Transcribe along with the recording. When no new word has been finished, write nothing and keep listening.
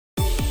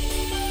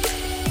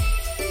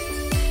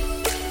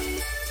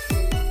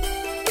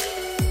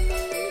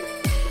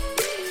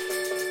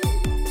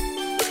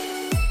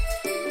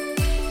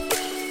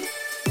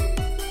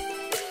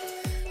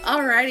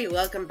Alrighty,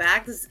 welcome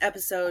back. This is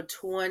episode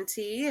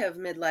 20 of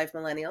Midlife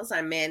Millennials.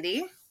 I'm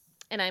Mandy.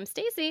 And I'm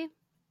Stacy.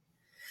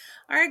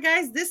 All right,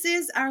 guys, this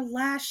is our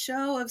last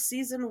show of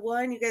season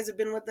 1. You guys have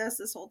been with us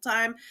this whole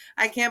time.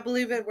 I can't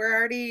believe it. We're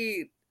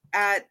already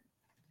at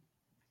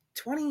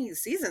 20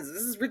 seasons.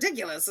 This is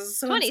ridiculous. This is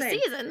so 20 insane.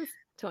 seasons.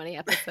 20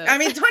 episodes. I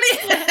mean, 20.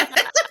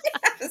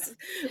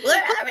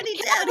 We're already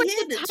down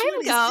here to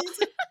 20 seasons.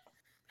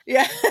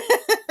 Yeah.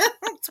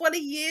 20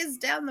 years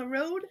down the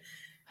road.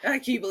 Can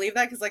you believe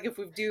that? Because if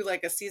we do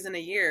a season a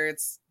year,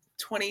 it's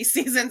 20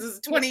 seasons is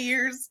 20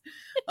 years.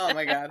 Oh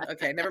my God.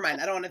 Okay, never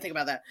mind. I don't want to think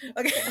about that.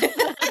 Okay.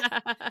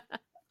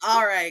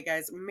 All right,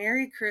 guys.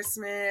 Merry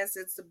Christmas.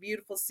 It's a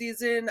beautiful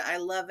season. I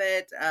love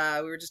it.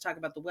 We were just talking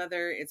about the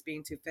weather. It's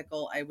being too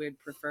fickle. I would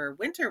prefer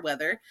winter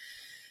weather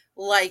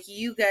like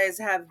you guys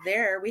have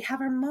there. We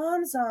have our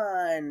moms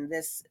on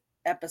this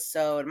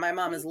episode. My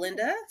mom is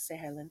Linda. Say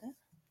hi, Linda.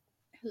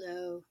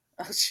 Hello.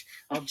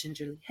 All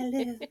gingerly. Hello.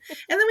 And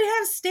then we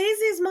have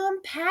Stacey's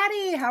mom,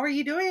 Patty. How are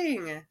you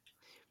doing?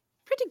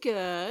 Pretty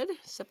good,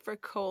 except for a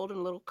cold and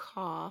a little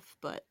cough,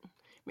 but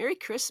Merry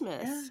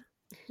Christmas.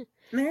 Yeah.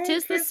 Merry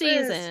Tis Christmas. the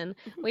season.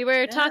 We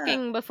were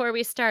talking before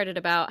we started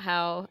about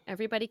how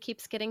everybody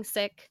keeps getting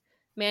sick.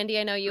 Mandy,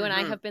 I know you and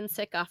I have been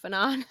sick off and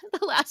on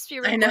the last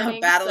few recordings. I know,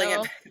 battling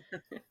it.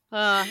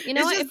 You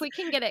know what? If we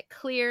can get it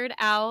cleared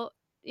out,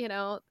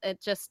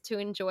 just to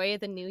enjoy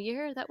the new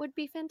year, that would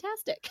be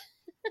fantastic.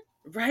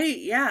 Right,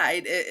 yeah.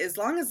 As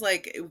long as we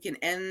can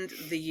end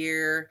the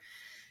year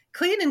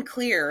clean and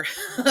clear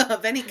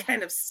of any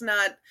kind of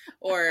snot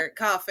or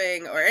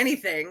coughing or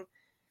anything,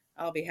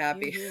 I'll be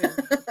happy.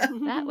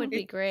 That would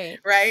be great.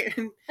 Right?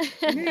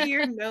 New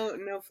year,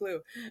 no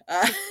flu.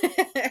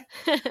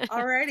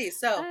 Alrighty,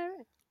 so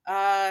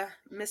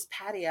Miss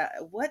Patty,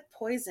 what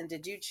poison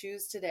did you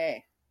choose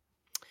today?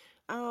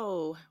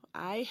 Oh,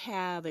 I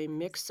have a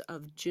mix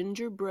of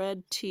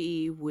gingerbread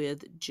tea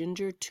with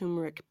ginger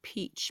turmeric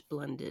peach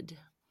blended.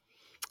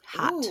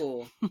 Hot.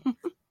 Ooh,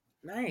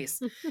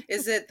 nice.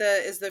 Is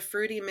the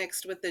fruity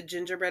mixed with the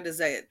gingerbread? Does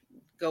that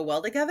go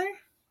well together?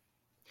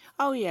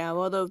 Oh yeah,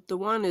 well the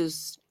one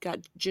is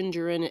got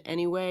ginger in it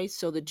anyway,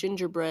 so the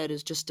gingerbread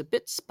is just a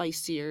bit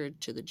spicier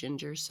to the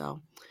ginger,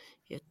 so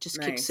it just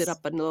kicks it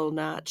up a little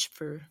notch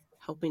for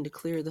helping to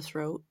clear the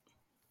throat.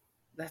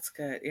 That's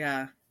good.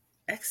 Yeah.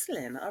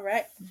 Excellent. All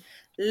right.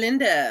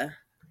 Linda,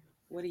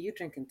 what are you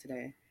drinking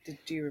today?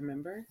 Do you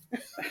remember?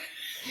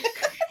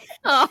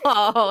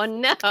 Oh,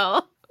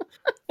 no.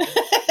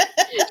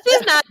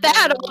 She's not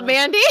that old,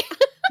 Mandy.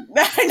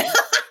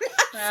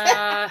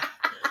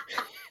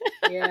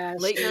 Yeah,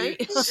 late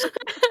night.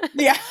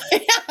 Yeah.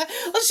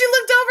 Well, she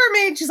looked over at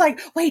me and she's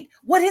like, wait,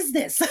 what is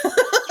this? I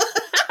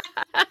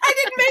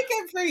didn't make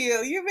it for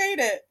you. You made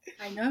it.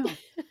 I know.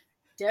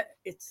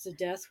 It's the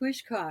Death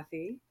Wish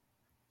coffee.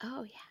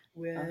 Oh, yeah.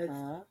 With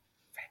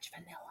French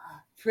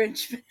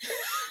vanilla.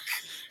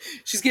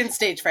 She's getting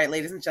stage fright,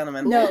 ladies and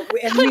gentlemen. No,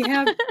 and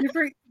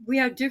we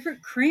have different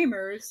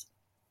creamers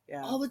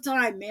all the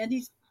time.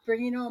 Mandy's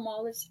bringing home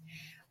all this.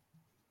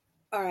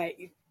 All right.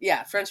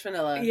 Yeah, French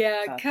vanilla.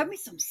 Yeah, coffee. cut me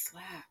some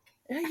slack.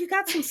 Yeah, you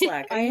got some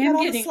slack. I am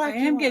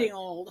getting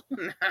old.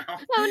 No.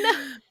 Oh,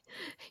 no.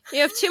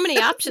 You have too many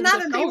options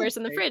of creamers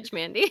in the fridge,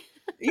 Mandy.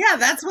 Yeah,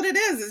 that's what it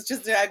is. It's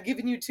just I've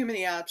given you too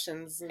many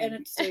options. And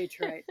it's stage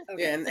fright.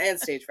 Okay. Yeah, and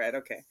stage fright.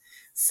 Okay.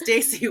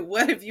 Stacey,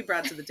 what have you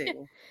brought to the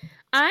table?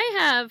 I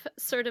have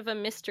sort of a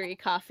mystery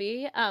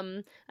coffee.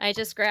 I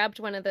just grabbed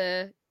one of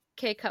the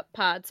K-Cup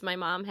pods my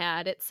mom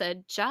had. It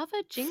said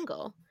Java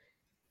Jingle.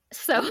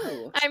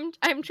 So I'm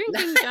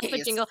drinking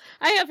Java Jingle.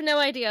 I have no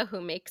idea who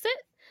makes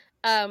it.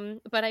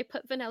 But I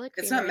put vanilla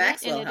creamer it's not in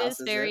Maxwell it, and it House,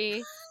 is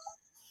very...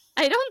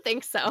 I don't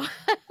think so.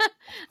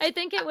 I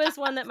think it was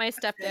one that my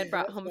stepdad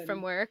brought home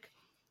from work.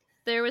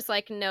 There was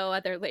no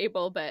other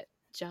label but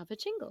Java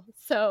Jingle.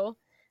 So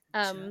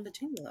Java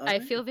Jingle, I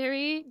feel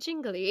very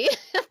jingly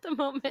at the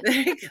moment.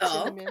 There you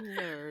go. Cinnamon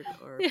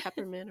or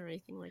peppermint or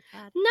anything like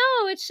that.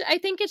 No, I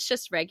think it's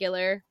just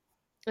regular,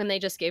 and they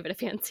just gave it a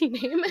fancy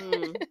name.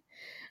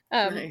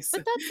 Nice.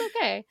 But that's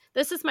okay.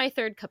 This is my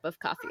third cup of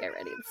coffee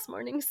already this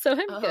morning, so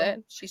I'm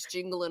good. She's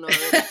jingling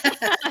already.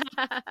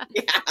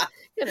 Yeah.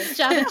 Gonna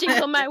Java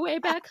Jingle my way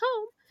back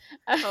home.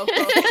 I'm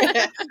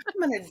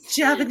gonna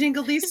Java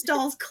Jingle these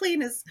stalls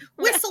clean as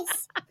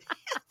whistles.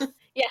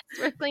 Yes,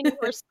 we're cleaning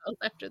more stalls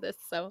after this,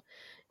 so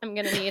I'm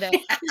gonna need it.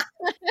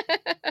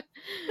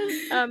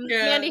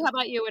 Mandy, how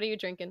about you? What are you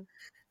drinking?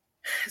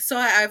 So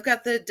I've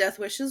got the Death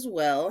Wish as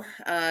well.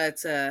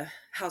 It's a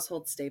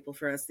household staple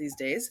for us these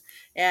days.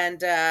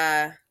 And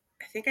I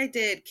think I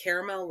did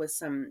caramel with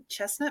some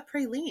chestnut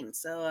praline.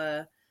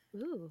 So,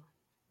 Ooh.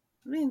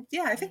 I mean,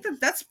 yeah, I think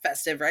that's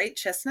festive, right?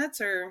 Chestnuts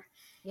are...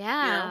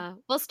 Yeah.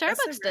 Well, Starbucks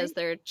festive, does right?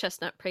 their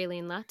chestnut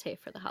praline latte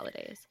for the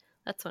holidays.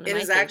 That's one of It my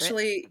is favorites.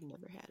 actually... I've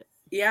never had it.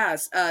 Yeah,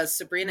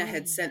 Sabrina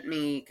had sent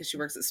me, because she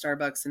works at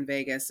Starbucks in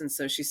Vegas, and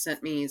so she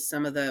sent me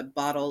some of the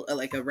bottle,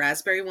 like a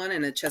raspberry one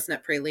and a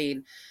chestnut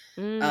praline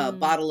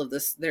bottle of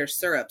their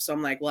syrup. So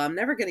I'm like, well, I'm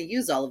never going to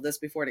use all of this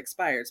before it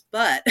expires,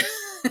 but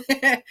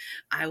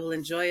I will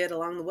enjoy it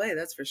along the way,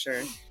 that's for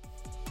sure.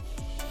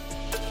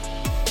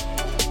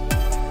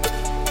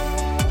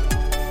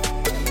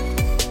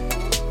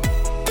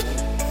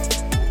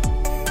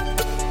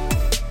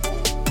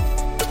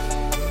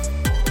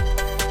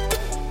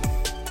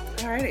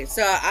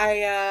 So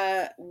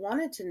I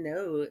wanted to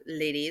know,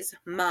 ladies,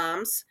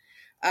 moms,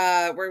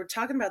 we're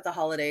talking about the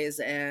holidays,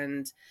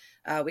 and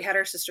we had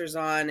our sisters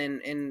on,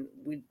 and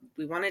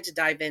we wanted to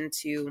dive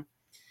into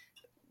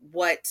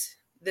what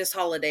this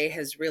holiday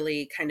has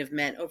really kind of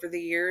meant over the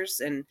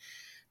years. And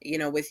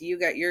with you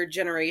got your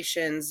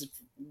generations,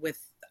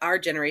 with our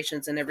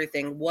generations and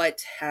everything,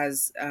 what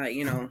has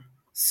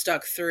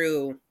stuck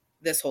through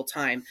this whole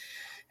time.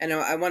 And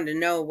I wanted to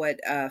know what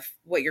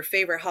your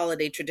favorite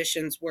holiday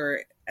traditions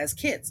were as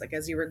kids, like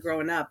as you were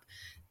growing up.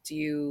 Do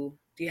you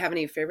have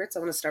any favorites? I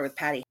want to start with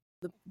Patty.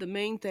 The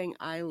main thing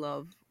I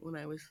loved when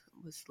I was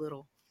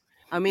little,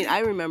 I mean, I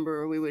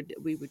remember we would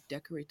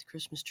decorate the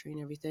Christmas tree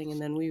and everything,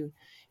 and then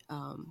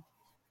of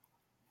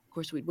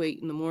course, we'd wait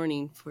in the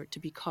morning for it to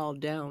be called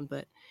down.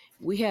 But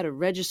we had a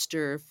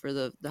register for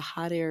the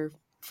hot air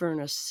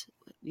furnace.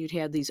 You'd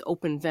had these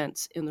open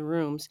vents in the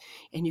rooms,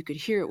 and you could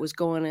hear it was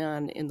going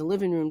on in the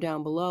living room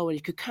down below, and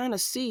you could kind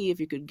of see if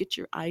you could get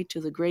your eye to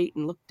the grate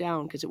and look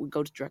down, because it would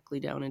go directly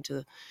down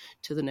into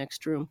the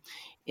next room.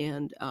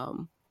 And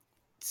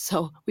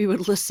so we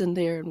would listen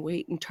there and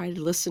wait and try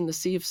to listen to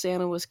see if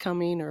Santa was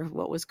coming or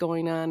what was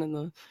going on in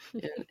the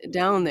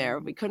down there.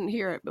 We couldn't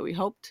hear it, but we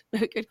hoped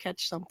we could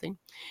catch something.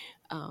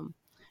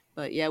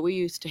 But yeah, we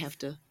used to have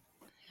to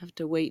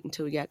wait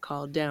until we got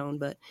called down.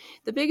 But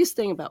the biggest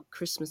thing about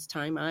Christmas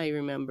time, I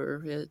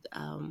remember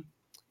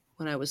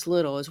when I was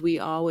little,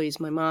 is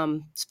my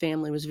mom's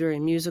family was very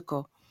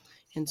musical.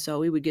 And so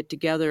we would get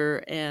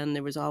together, and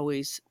there was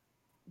always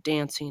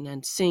dancing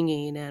and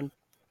singing, and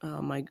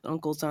my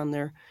uncles on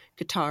their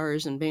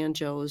guitars and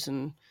banjos,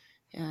 and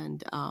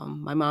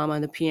my mom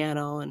on the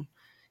piano, and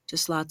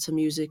just lots of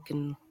music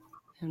and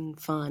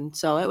fun.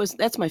 So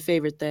that's my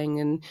favorite thing,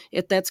 and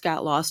that's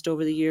got lost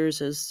over the years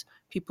as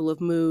people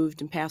have moved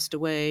and passed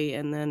away,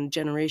 and then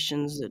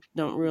generations that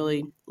don't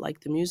really like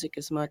the music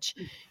as much.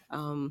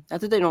 Not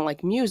that they don't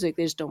like music,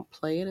 they just don't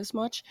play it as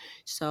much.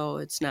 So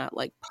it's not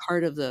like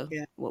part of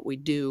what we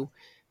do.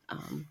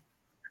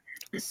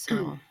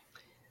 So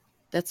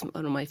that's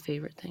one of my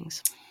favorite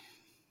things.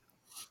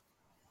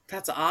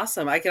 That's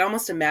awesome. I can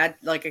almost imagine,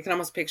 like I can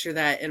almost picture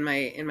that in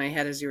my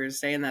head as you were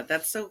saying that.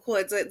 That's so cool.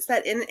 It's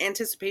that in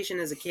anticipation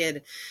as a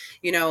kid,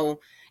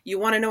 you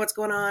want to know what's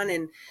going on,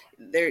 and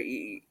there,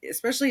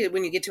 especially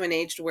when you get to an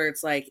age where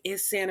it's like,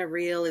 is Santa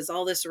real? Is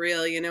all this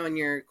real? And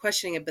you're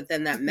questioning it, but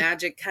then that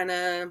magic kind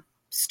of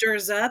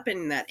stirs up,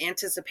 and that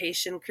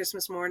anticipation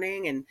Christmas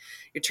morning, and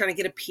you're trying to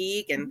get a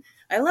peek. And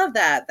I love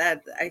that.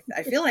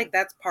 I feel like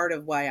that's part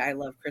of why I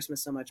love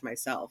Christmas so much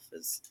myself,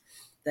 is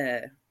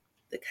the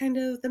kind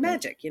of the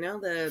magic,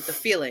 the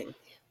feeling.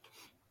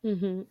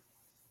 Mm-hmm.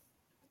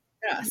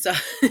 Yeah. So,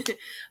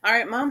 all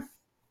right, Mom,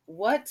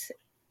 what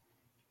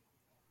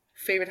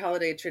favorite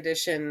holiday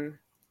tradition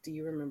do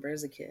you remember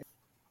as a kid?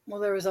 Well,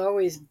 there was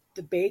always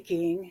the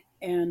baking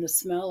and the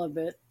smell of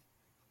it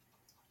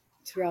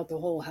throughout the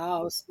whole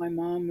house. My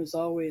mom was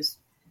always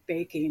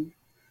baking,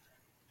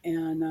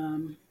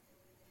 and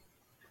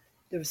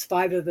there was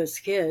 5 of us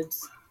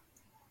kids,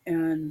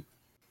 and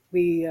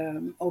we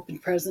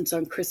opened presents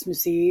on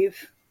Christmas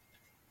Eve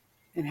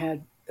and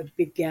had a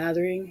big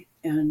gathering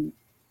and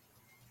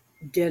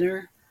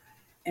dinner,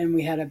 and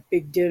we had a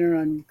big dinner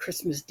on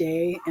Christmas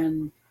Day,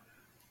 and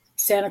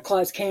Santa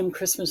Claus came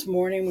Christmas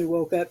morning. We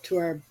woke up to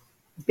our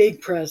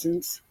big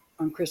presents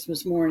on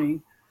Christmas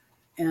morning,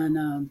 and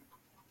of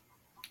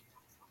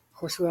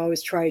course we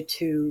always tried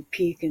to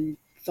peek and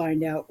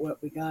find out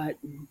what we got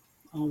and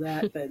all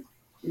that, but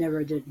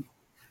never did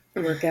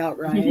work out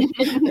right.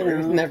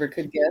 Never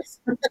could guess.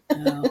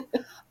 No.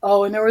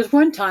 Oh, and there was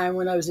one time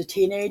when I was a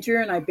teenager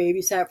and I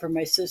babysat for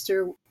my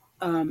sister.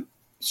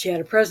 She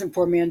had a present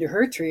for me under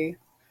her tree.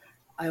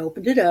 I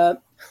opened it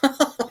up,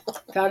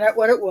 found out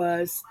what it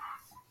was.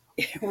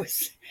 It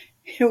was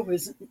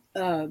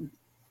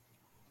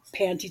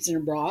panties and a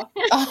bra.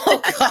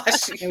 Oh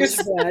gosh, it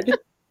was red.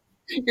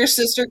 Your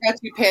sister got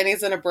you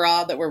panties and a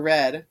bra that were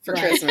red for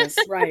Christmas,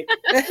 right?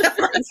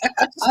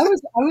 I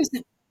was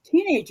a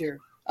teenager.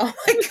 Oh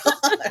my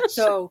gosh!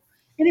 So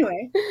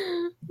anyway,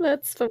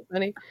 that's so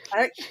funny.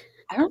 I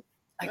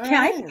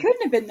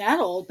couldn't have been that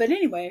old, but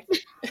anyway,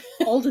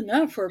 old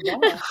enough for a bra,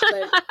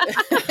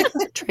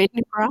 but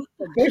training bra,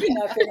 big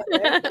enough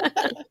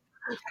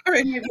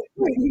anyway.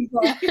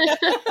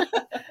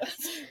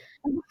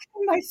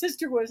 My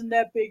sister wasn't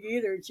that big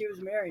either, and she was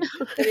married.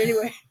 But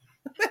anyway,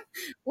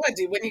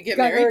 when you get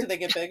married, do they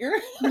get bigger?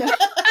 No,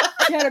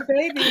 she had a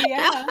baby,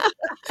 yeah.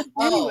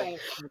 Anyway,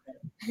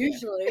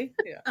 usually,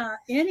 yeah.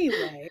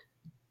 Anyway.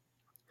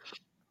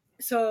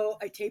 So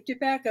I taped it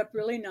back up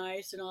really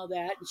nice and all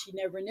that, and she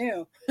never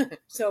knew.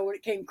 So when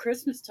it came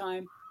Christmas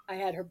time, I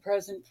had her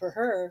present for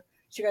her.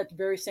 She got the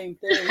very same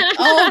thing.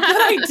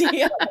 Oh, good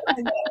idea.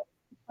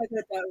 I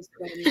thought that was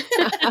funny.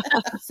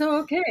 So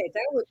okay,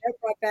 that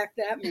brought back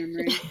that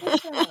memory.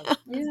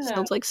 Yeah.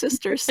 Sounds like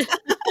sisters.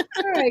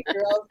 All right,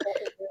 girls.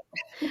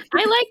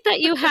 I like that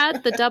you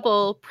had the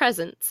double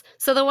presents.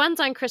 So the ones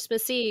on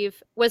Christmas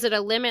Eve, was it a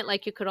limit,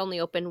 like you could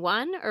only open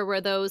one, or were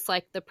those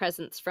like the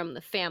presents from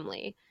the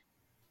family?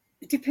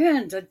 It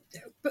depends.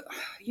 But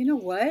you know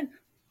what?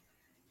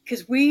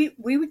 because we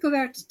would go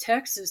back to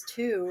Texas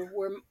too,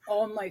 where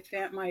all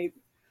my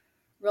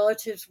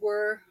relatives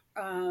were,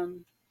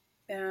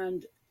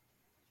 and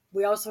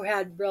we also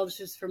had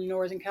relatives from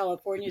Northern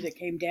California that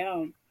came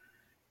down,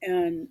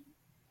 and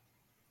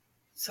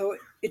so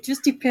it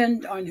just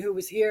depended on who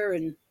was here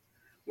and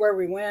where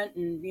we went,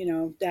 and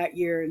that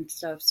year and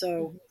stuff.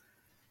 So,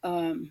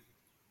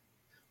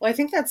 well, I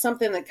think that's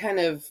something that kind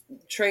of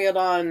trailed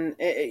on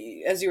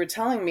as you were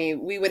telling me.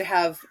 We would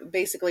have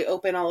basically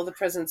open all of the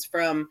presents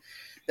from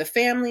the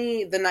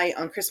family the night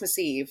on Christmas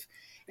Eve.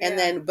 And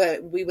then,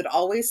 but we would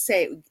always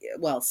say,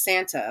 well,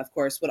 Santa, of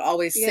course, would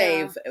always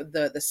save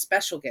the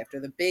special gift, or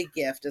the big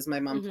gift, as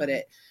my mom put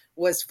it,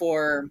 was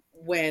for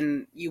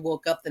when you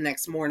woke up the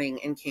next morning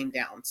and came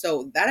down.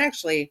 So that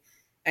actually,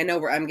 I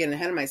know I'm getting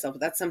ahead of myself,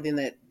 but that's something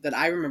that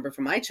I remember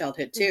from my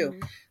childhood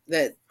too.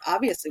 That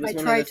obviously was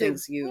one of the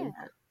things you.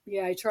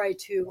 Yeah, I try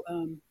to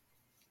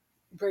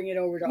bring it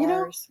over to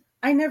ours.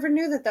 I never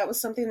knew that was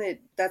something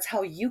that's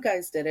how you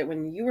guys did it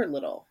when you were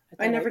little.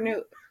 I never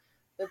knew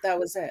that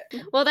was it.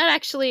 Well, that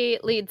actually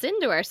leads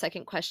into our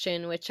second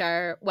question, which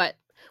are what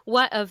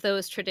of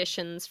those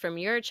traditions from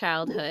your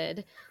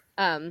childhood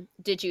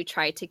did you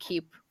try to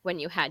keep when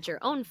you had your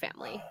own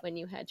family, when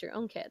you had your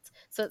own kids?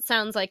 So it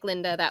sounds like,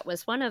 Linda, that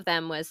was one of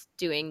them, was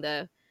doing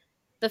the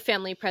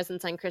family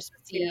presents on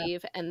Christmas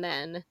Eve, and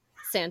then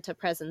Santa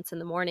presents in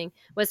the morning.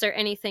 Was there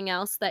anything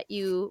else that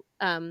you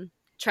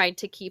tried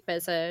to keep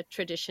as a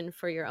tradition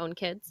for your own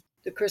kids?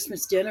 The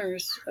Christmas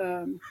dinners,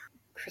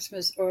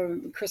 Christmas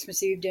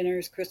Eve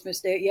dinners,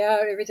 Christmas Day. Yeah,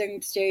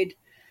 everything stayed.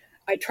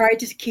 I tried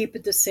to keep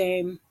it the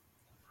same,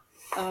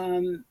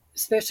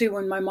 especially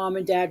when my mom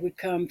and dad would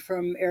come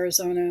from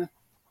Arizona.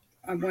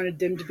 I wanted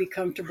them to be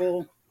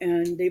comfortable,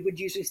 and they would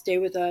usually stay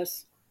with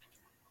us.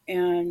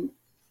 And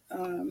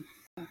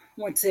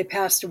once they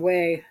passed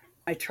away,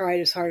 I tried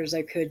as hard as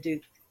I could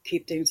to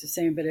keep things the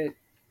same, but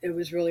it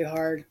was really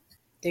hard.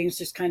 Things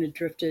just kind of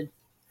drifted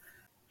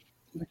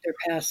with their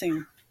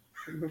passing.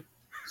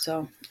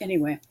 So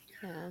anyway.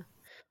 Yeah.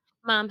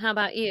 Mom, how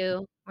about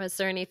you? Was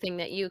there anything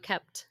that you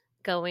kept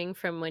going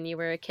from when you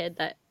were a kid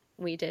that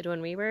we did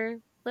when we were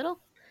little?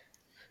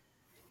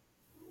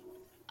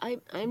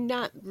 I'm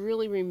not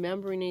really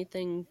remembering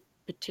anything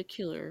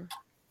particular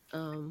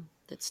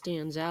that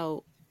stands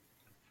out,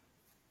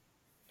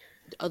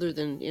 other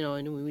than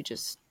I know we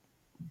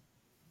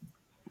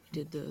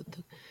did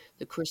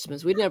the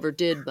Christmas. We never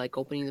did like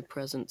opening the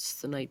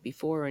presents the night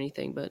before or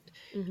anything, but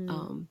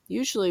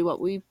usually what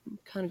we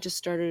kind of just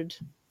started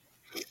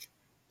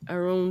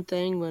our own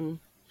thing when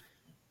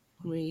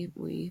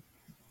we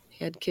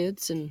had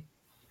kids, and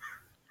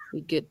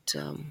we'd get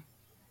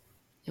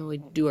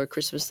we'd do our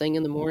Christmas thing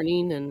in the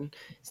morning, and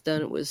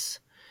then it was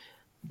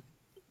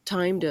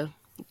time to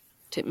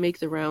make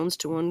the rounds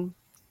to one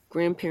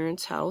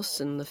grandparent's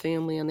house and the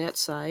family on that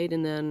side,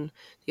 and then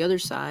the other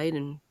side.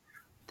 And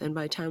then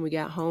by the time we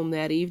got home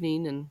that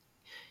evening and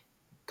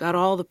got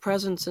all the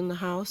presents in the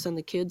house and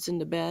the kids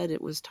into bed,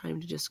 it was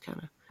time to just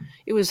kind of,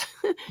 it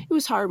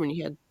was hard when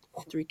you had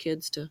 3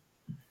 kids to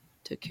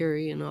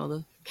carry, and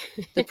all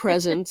the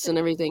presents and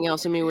everything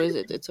else. I mean,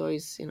 it's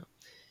always,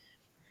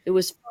 it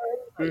was fun.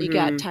 You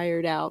got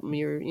tired out, and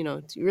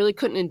you really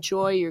couldn't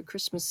enjoy your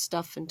Christmas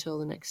stuff until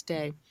the next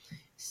day.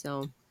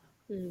 So,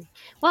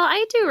 well,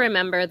 I do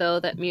remember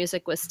though that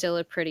music was still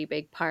a pretty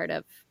big part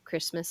of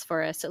Christmas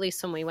for us, at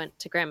least when we went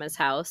to Grandma's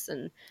house.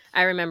 And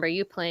I remember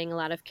you playing a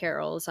lot of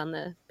carols on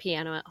the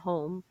piano at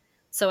home.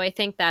 So I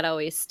think that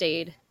always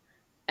stayed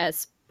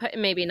as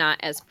maybe not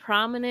as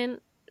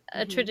prominent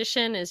a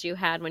tradition as you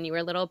had when you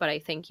were little, but I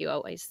think you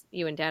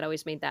and Dad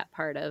always made that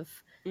part of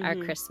our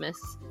Christmas.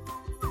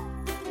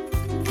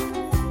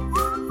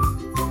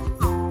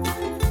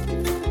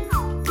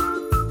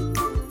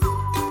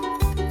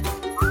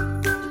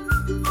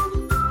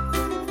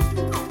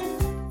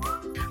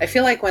 I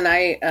feel like when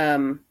I,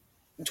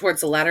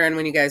 towards the latter end,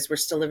 when you guys were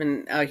still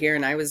living out here,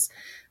 and I was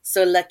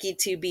so lucky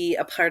to be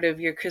a part of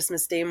your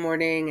Christmas Day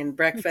morning and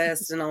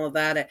breakfast and all of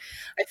that.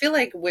 I feel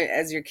like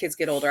as your kids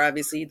get older,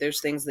 obviously there's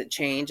things that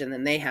change, and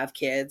then they have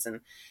kids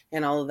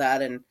and all of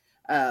that. And,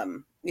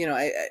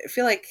 I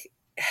feel like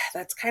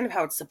that's kind of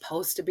how it's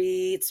supposed to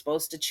be. It's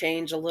supposed to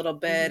change a little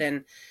bit.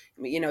 And,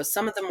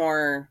 some of the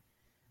more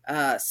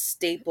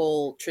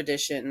staple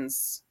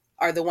traditions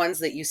are the ones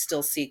that you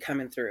still see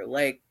coming through.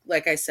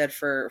 Like I said,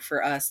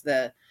 for us,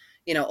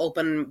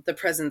 open the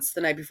presents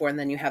the night before, and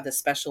then you have the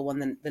special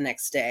one the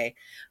next day.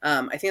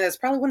 I think that's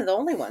probably one of the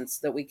only ones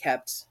that we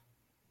kept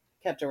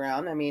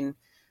around. I mean,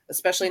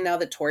 especially now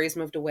that Tori's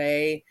moved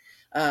away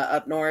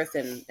up north,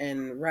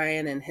 and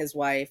Ryan and his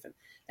wife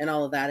and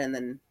all of that. And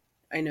then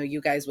I know you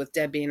guys with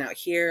Deb being out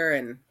here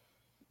and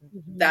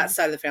that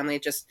side of the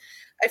family.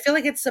 I feel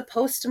like it's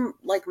supposed to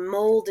like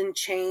mold and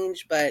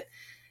change, but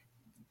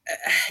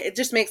it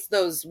just makes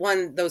those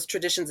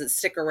traditions that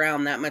stick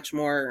around that much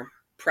more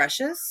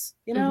precious,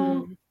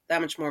 that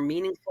much more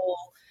meaningful.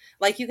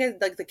 Like you guys,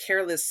 like the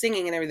careless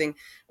singing and everything,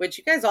 which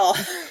you guys all,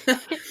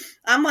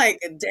 I'm like,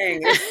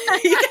 dang,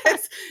 you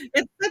guys,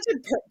 it's such a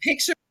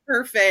picture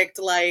perfect,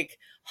 like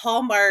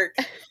Hallmark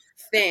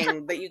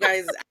thing, but you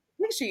guys, I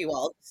picture you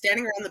all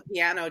standing around the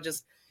piano,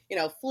 just,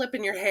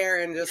 flipping your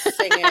hair and just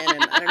singing.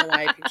 And I don't know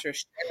why I picture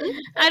Sharon.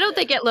 I don't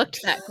think it looked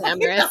that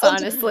glamorous,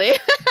 honestly.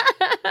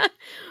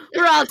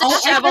 We're all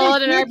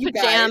disheveled in our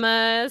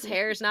pajamas,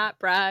 hair's not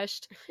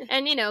brushed.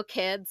 And,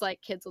 kids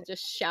will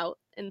just shout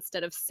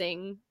instead of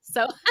sing.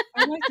 So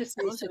I like to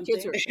say something.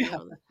 Kids are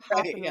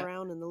hopping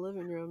around in the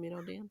living room,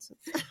 dancing.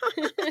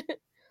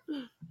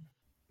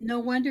 No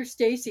wonder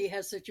Stacy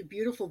has such a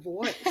beautiful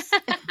voice.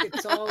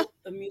 It's all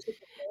a musical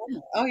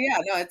format. Oh yeah,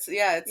 no, it's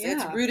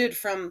rooted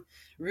from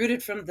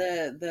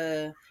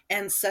the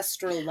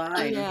ancestral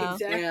line. Yeah,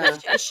 exactly.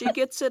 Yeah. She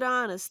gets it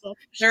honest.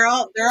 They're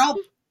all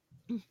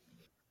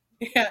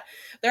yeah,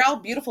 they're all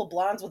beautiful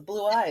blondes with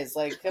blue eyes.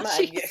 Like, come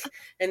on,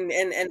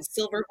 and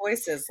silver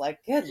voices. Like,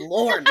 good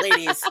Lord,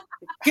 ladies,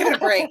 give it a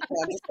break.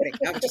 No, I'm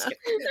just kidding.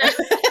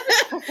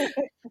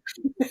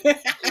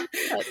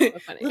 That's so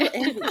funny.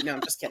 No,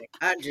 I'm just kidding.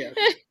 I'm joking.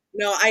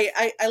 No,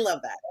 I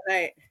love that.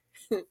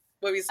 And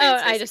what were you saying?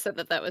 I just said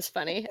that was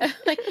funny.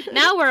 Like,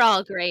 now we're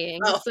all graying,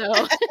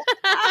 so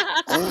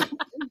I've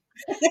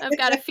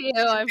got a few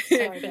I've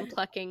been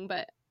plucking,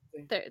 but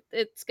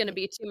it's going to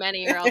be too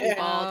many or I'll be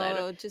bald.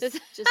 No, just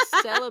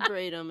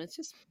celebrate them. It's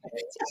just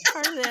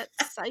part of that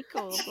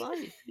cycle of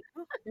life.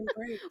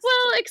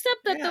 Well,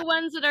 except that the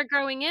ones that are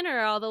growing in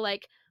are all the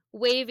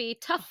wavy,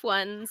 tough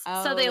ones.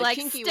 So they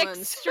stick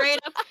ones. Straight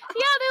up.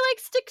 Yeah,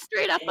 they stick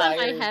straight up on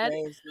my head.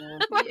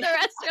 While the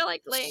rest are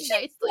laying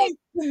nicely.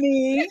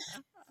 Me.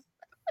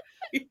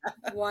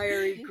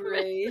 Wiry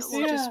grays.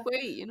 Well, just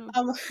wait,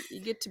 you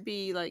get to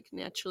be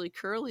naturally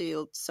curly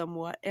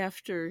somewhat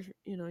after,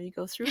 you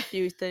go through a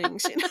few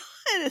things, and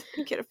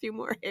you get a few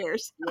more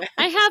hairs.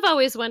 I have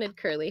always wanted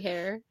curly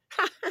hair.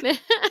 Well,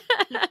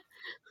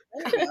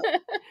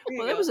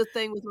 that was a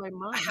thing with my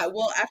mom.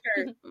 Well,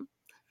 after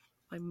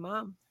my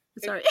mom.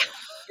 Sorry.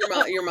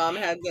 Your mom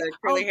had the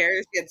curly hair.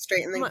 She had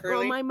straight and then curly.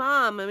 Well, my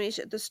mom. I mean,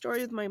 the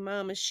story with my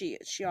mom is she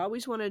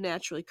always wanted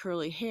naturally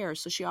curly hair,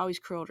 so she always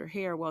curled her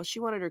hair. Well, she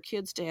wanted her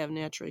kids to have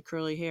naturally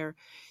curly hair,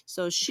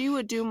 so she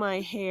would do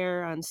my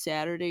hair on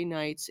Saturday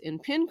nights in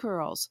pin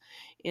curls,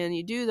 and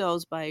you do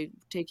those by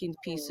taking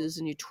pieces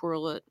and you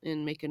twirl it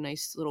and make a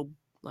nice little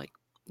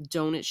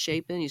donut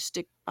shape, and you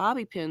stick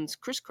bobby pins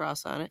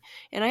crisscross on it.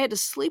 And I had to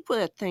sleep with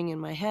that thing in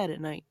my head at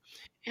night.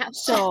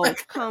 So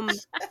come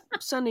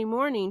Sunday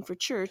morning for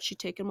church, she'd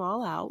take them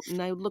all out,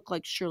 and I would look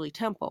like Shirley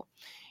Temple,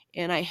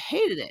 and I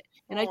hated it.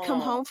 And I'd come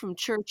home from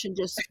church and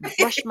just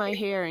brush my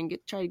hair and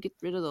try to get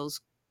rid of those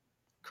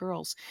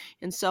curls.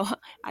 And so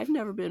I've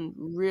never been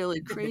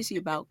really crazy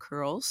about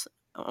curls,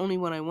 only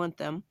when I want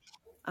them.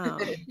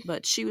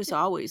 But she was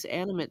always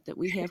adamant that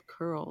we have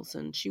curls,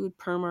 and she would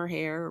perm her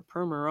hair or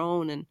perm her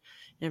own and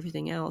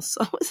everything else.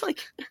 So it's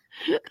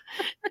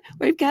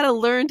we've got to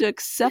learn to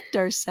accept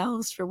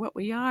ourselves for what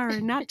we are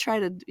and not try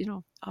to,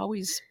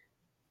 always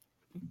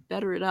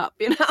better it up,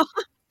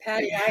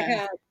 Patty,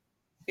 I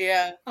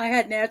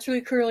had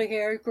naturally curly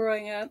hair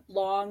growing up,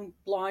 long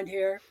blonde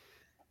hair.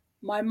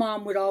 My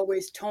mom would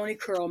always Tony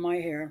curl my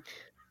hair.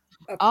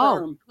 A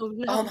perm.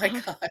 Oh my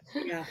God.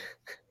 Yeah.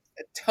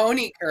 A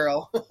Tony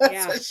curl.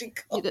 That's what she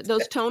called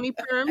those Tony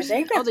perms.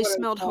 I think that's they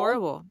smelled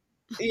horrible.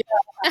 Yeah.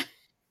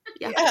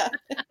 Yeah.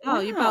 Oh,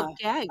 you about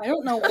gagged. I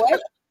don't know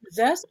what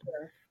possessed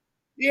her.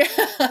 Yeah.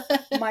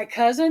 My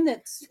cousin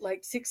that's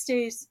 6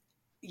 days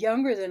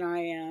younger than I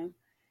am,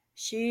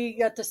 she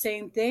got the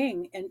same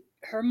thing, and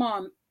her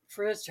mom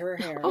frizzed her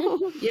hair.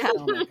 Oh, yeah.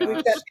 Oh my gosh.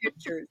 We've got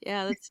pictures.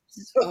 Yeah, that's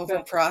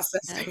over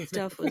processing. That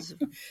stuff was.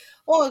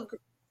 Well,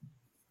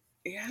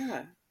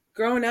 yeah.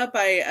 Growing up,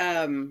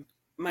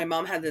 my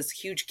mom had this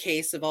huge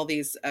case of all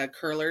these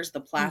curlers,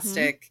 the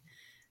plastic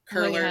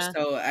curlers.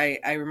 So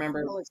I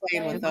remember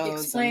playing with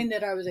those. Explain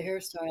that I was a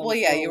hairstylist. Well,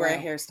 yeah, you were a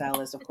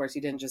hairstylist. Of course,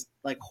 you didn't just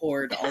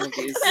hoard all of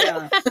these.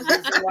 Yeah,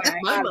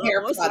 I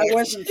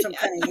wasn't some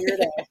kind of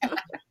weirdo.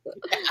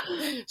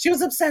 She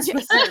was obsessed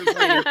with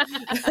them.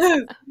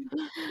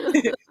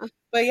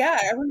 But yeah,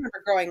 I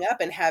remember growing up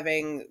and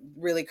having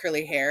really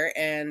curly hair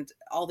and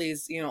all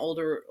these,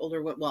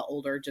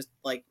 older, just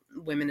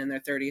women in their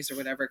 30s or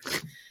whatever.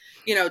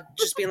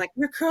 Just being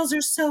your curls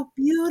are so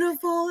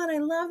beautiful and I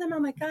love them. Oh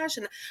my gosh.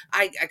 And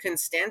I couldn't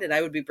stand it.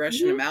 I would be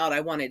brushing them out. I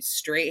wanted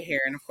straight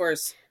hair. And of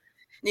course,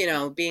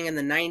 being in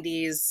the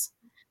 90s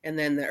and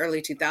then the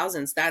early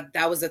 2000s,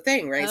 that was a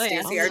thing, right? Oh,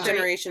 Stacey, our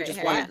generation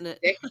just wanted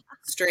thick,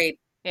 straight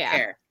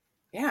hair.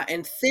 Yeah.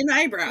 And thin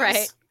eyebrows.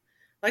 Right.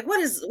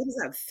 What is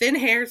that? Thin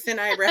hair, thin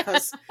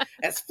eyebrows,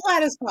 as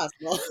flat as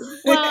possible.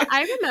 Well,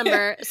 I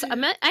remember, so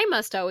I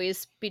must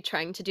always be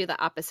trying to do the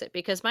opposite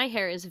because my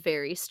hair is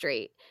very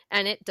straight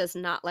and it does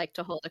not like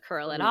to hold a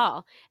curl at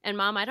all. And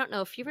Mom, I don't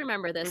know if you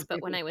remember this,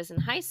 but when I was in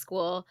high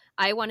school,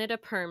 I wanted a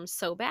perm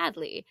so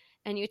badly.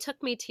 And you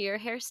took me to your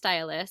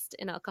hairstylist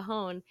in El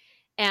Cajon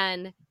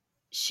and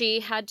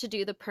she had to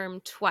do the perm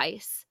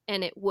twice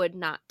and it would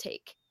not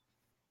take.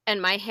 And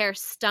my hair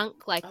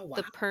stunk like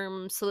the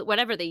perm,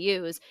 whatever they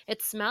use.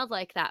 It smelled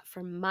like that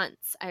for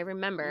months. I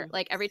remember,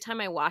 every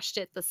time I washed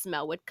it, the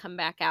smell would come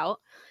back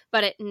out,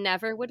 but it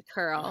never would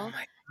curl. Oh my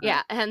God.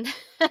 Yeah, and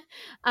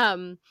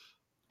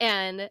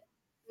And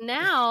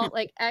now,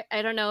 like,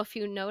 I don't know if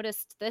you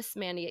noticed this,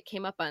 Mandy, it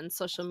came up on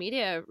social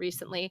media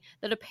recently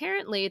that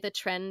apparently the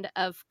trend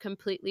of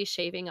completely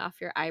shaving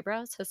off your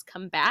eyebrows has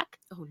come back.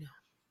 Oh, no.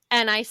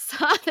 And I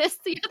saw this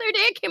the other day.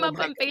 It came up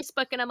on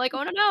Facebook, and I'm like,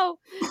 oh, no,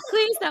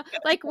 please no.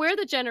 Like, we're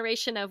the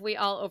generation of we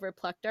all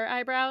overplucked our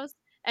eyebrows,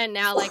 and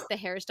now, like, the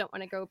hairs don't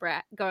want to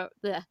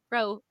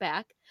grow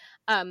back.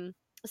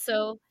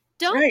 So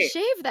don't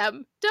shave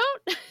them.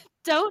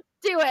 Don't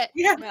do it.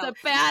 Yeah. It's a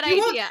bad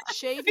idea.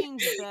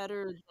 Shaving's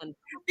better than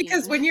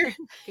because when you're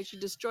because you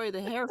destroy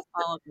the hair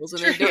follicles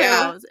and they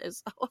don't.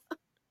 So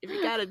if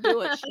you got to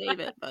do it,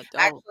 shave it, but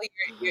don't. Actually,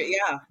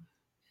 yeah.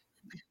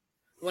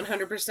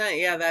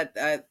 100%. Yeah,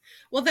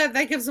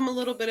 that gives them a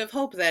little bit of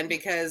hope then,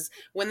 because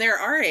when they're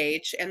our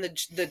age and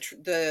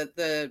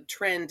the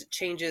trend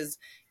changes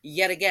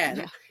yet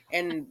again,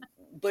 and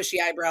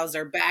bushy eyebrows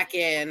are back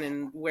in,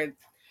 and where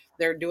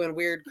they're doing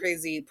weird,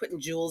 crazy,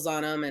 putting jewels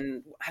on them,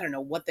 and I don't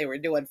know what they were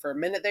doing for a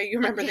minute there. You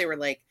remember they were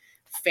like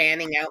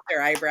fanning out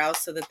their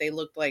eyebrows so that they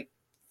looked like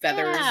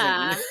feathers.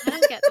 Yeah, I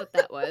don't get what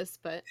that was,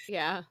 but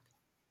yeah.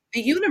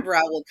 The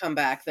unibrow will come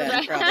back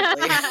then,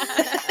 probably.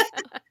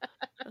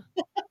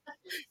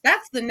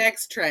 That's the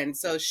next trend.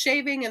 So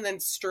shaving and then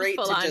straight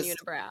full to on just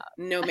unibrow.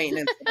 No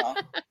maintenance at all.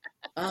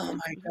 Oh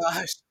my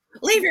gosh.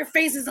 Leave your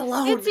faces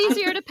alone. It's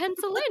easier to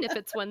pencil in if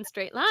it's one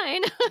straight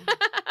line.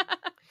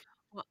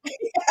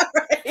 Yeah,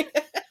 right.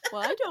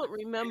 Well, I don't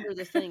remember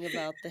the thing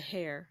about the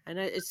hair, and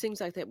it seems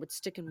like that would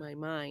stick in my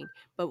mind.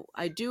 But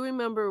I do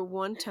remember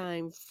one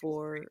time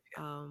for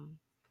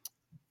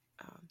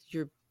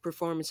your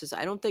performances.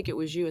 I don't think it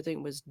was you. I think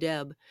it was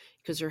Deb,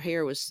 because her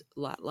hair was a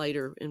lot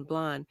lighter and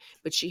blonde.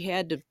 But she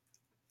had to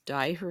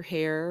dye her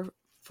hair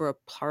for a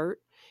part,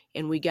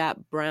 and we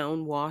got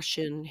brown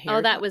wash-in hair.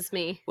 Oh, that was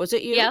me. Was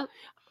it you? Yep.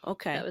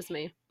 Okay. That was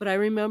me. But I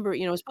remember,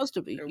 it was supposed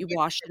to be, you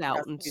wash it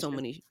out and so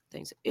many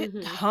things.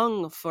 It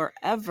hung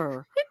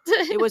forever.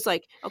 It was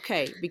like,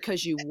 okay,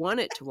 because you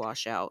want it to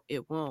wash out,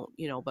 it won't,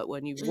 but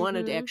when you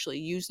wanted to actually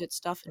use that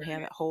stuff and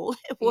have it hold,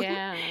 it wouldn't.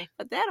 Yeah.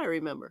 But that I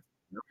remember.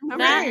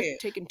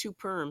 Taking 2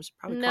 perms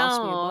probably cost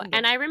me a bundle.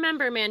 And I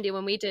remember, Mandy,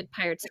 when we did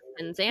Pirates of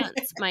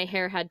Penzance, my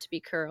hair had to be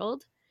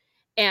curled.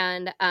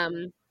 And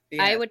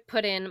I would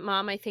put in,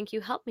 Mom, I think you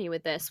helped me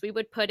with this. We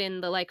would put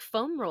in the like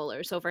foam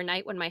rollers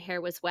overnight when my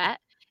hair was wet.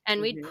 And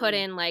we'd put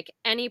in like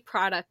any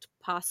product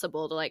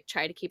possible to like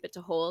try to keep it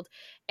to hold.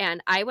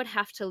 And I would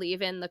have to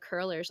leave in the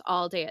curlers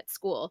all day at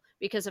school,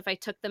 because if I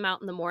took them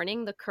out in the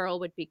morning, the curl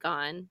would be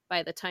gone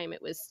by the time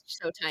it was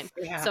showtime.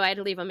 Yeah. So I had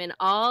to leave them in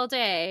all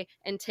day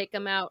and take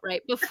them out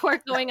right before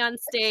going on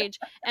stage.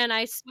 And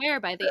I swear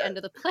by the end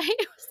of the play,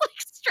 it was like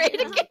straight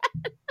again.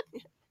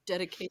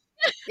 Dedicated.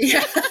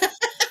 Yeah.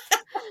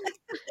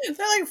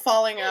 They're like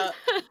falling out.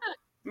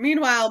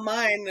 Meanwhile,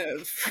 mine,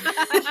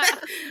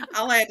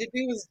 all I had to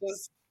do was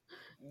just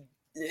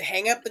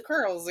hang up the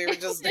curls. They were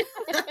just a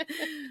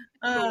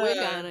wig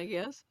on, I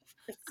guess.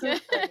 So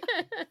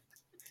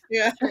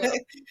yeah.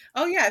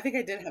 Oh yeah, I think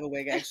I did have a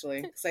wig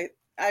actually, because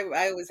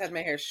I always had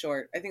my hair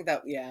short. I think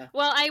that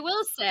Well, I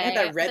will say I had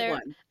that red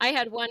one. I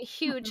had one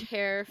huge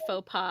hair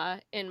faux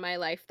pas in my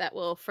life that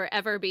will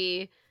forever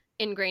be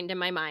ingrained in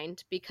my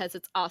mind, because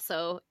it's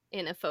also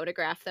in a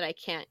photograph that I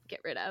can't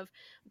get rid of.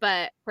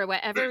 But for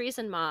whatever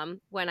reason, Mom,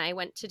 when I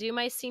went to do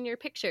my senior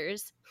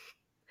pictures,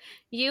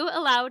 you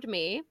allowed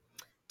me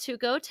to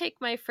go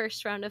take my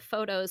first round of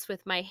photos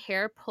with my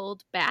hair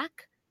pulled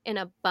back in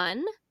a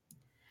bun.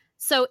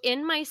 So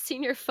in my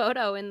senior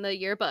photo in the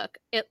yearbook,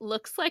 it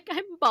looks like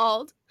I'm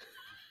bald.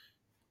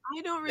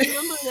 I don't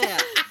remember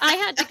that. I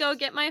had to go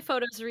get my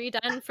photos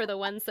redone for the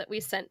ones that we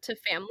sent to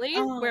family,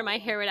 where my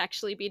hair would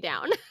actually be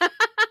down.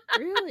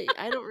 Really?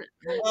 I don't.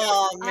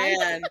 Oh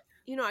man.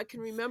 I can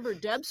remember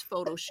Deb's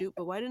photo shoot,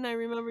 but why didn't I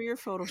remember your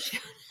photo shoot?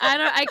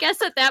 I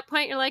guess at that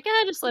point you're like,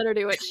 just let her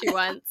do what she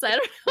wants. I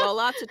don't know. Well,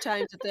 lots of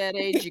times at that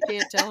age you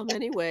can't tell them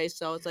anyway,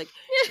 so it's like,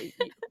 I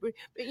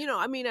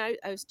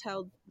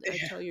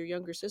tell your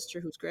younger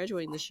sister who's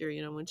graduating this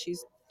year, when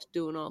she's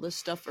doing all this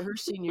stuff for her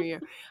senior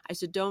year, I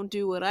said, don't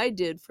do what I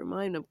did for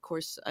mine. Of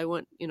course, I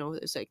went,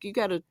 it's like, you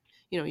got to.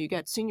 You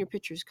got senior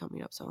pictures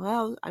coming up. So,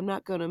 well, I'm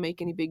not going to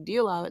make any big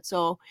deal out of it.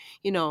 So,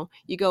 you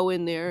go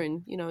in there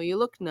and, you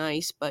look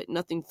nice, but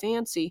nothing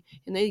fancy.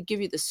 And they give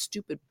you this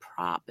stupid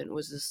prop, and it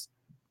was this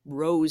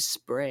rose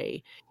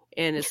spray.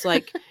 And it's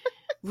like,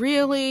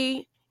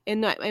 really?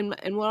 And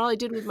what all I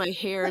did with my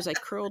hair is I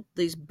curled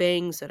these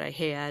bangs that I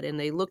had, and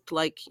they looked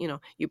like, you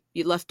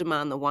left them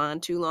on the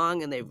wand too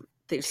long, and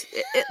it's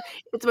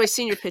my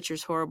senior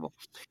picture's horrible.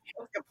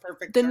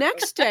 The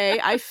next day,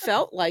 I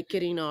felt like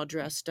getting all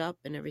dressed up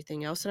and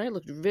everything else, and I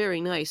looked very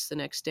nice the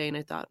next day. And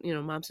I thought,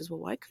 Mom says,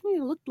 well, why couldn't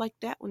you look like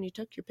that when you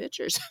took your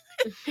pictures?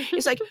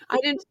 It's like, I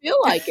didn't feel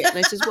like it. And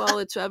I says, well,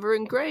 it's ever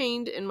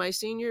ingrained in my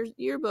senior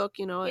yearbook.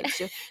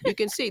 It's you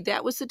can see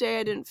that was the day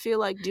I didn't feel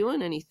like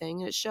doing anything,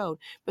 and it showed.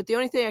 But the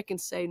only thing I can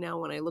say now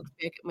when I look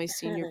back at my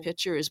senior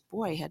picture is,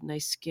 boy, I had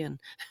nice skin.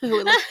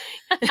 Right.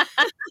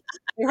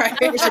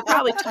 I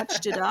probably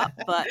touched it up,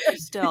 but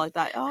still, I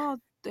thought, oh,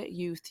 that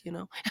youth,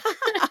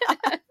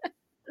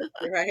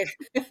 Right.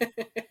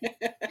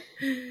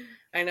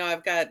 I know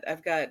I've got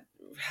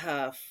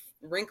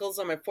wrinkles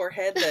on my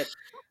forehead that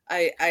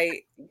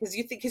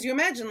because you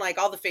imagine like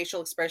all the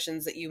facial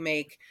expressions that you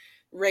make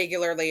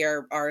regularly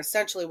are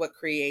essentially what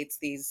creates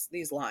these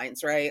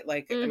lines, right?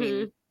 Like, I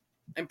mean,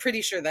 I'm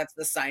pretty sure that's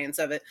the science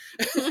of it.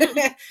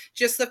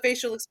 Just the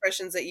facial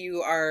expressions that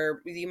you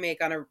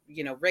make on a,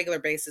 regular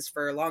basis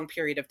for a long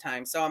period of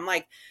time. So I'm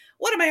like,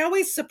 what, am I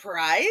always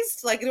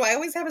surprised? Like, do I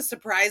always have a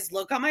surprised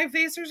look on my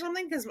face or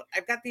something? Because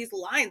I've got these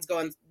lines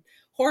going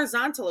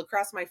horizontal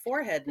across my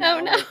forehead now.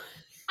 Oh, no.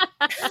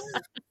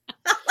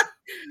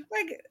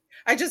 Like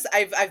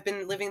I've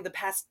been living the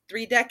past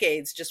 3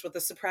 decades just with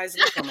a surprised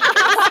look on my face.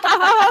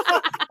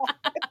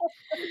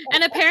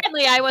 And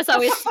apparently I was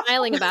always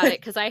smiling about it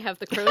because I have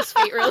the crow's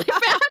feet really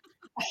bad.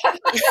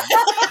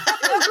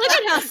 Look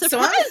at how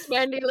surprised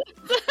Mandy looks.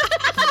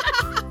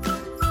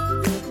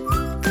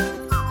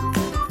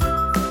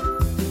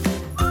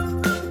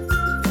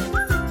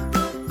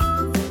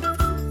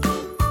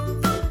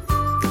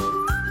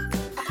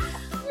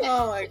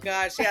 Oh my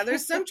gosh. Yeah,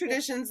 there's some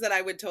traditions that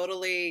I would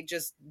totally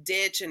just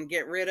ditch and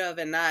get rid of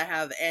and not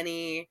have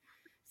anything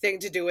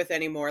to do with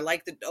anymore,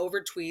 like the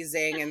over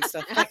tweezing and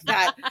stuff like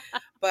that.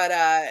 But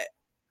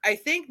I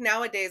think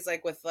nowadays,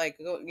 like with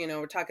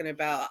we're talking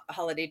about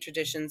holiday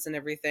traditions and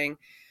everything.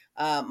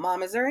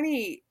 Mom, is there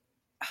any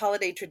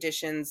holiday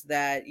traditions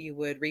that you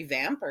would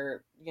revamp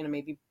or,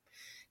 maybe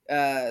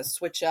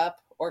switch up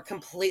or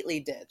completely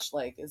ditch?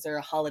 Like, is there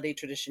a holiday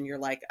tradition you're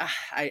like,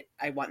 I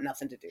want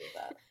nothing to do with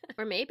that?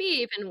 Or maybe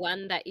even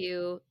one that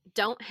you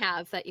don't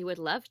have that you would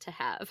love to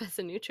have as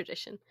a new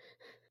tradition.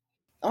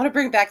 I want to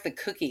bring back the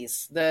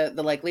cookies, the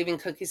like leaving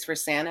cookies for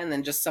Santa and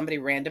then just somebody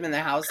random in the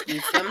house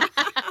eats them.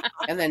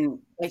 And then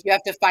like you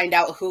have to find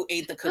out who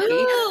ate the cookie.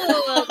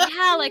 Ooh,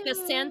 yeah, like a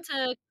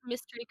Santa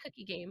mystery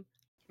cookie game.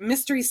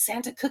 Mystery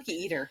Santa cookie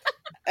eater.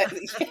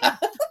 Yeah.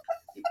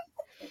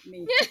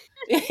 Me.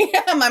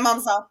 Yeah, my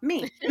mom saw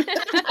me.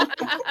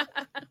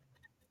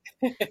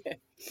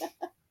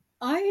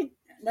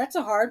 That's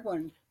a hard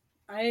one.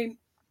 I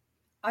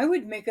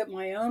would make up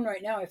my own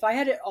right now. If I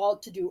had it all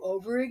to do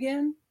over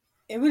again,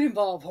 it would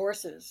involve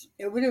horses.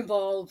 It would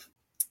involve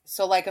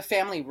like a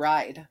family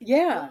ride.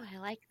 Yeah. Oh, I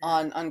like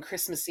that. On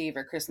Christmas Eve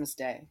or Christmas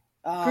Day.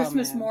 Oh,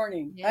 Christmas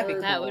morning. Yeah, that'd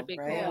be that cool, would be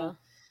right? cool.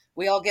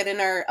 We all get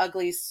in our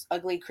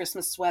ugly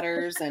Christmas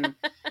sweaters and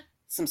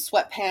some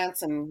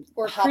sweatpants and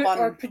hop on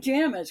or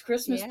pajamas,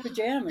 Christmas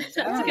pajamas.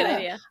 That's a good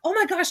idea. Oh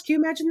my gosh, can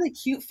you imagine the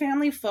cute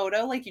family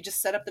photo? Like you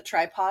just set up the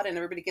tripod and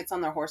everybody gets on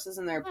their horses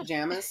in their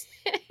pajamas.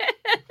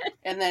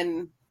 And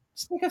then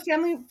just take a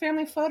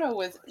family photo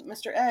with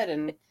Mr. Ed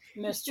and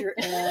Mr.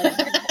 Ed.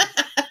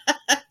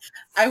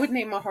 I would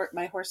name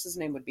my horse's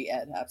name would be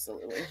Ed,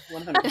 absolutely.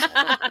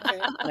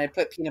 100%. And I'd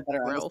put peanut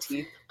butter on his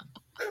teeth.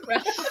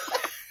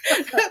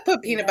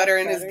 Put peanut butter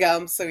in his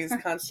gums so he's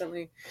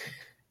constantly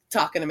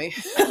talking to me.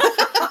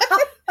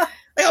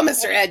 Like, oh,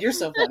 Mr. Ed, you're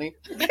so funny.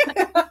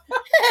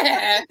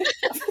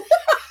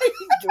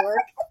 Dork.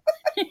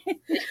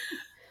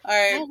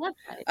 All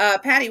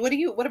right. Patty,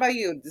 what about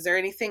you? Is there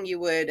anything you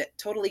would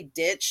totally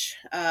ditch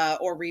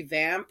or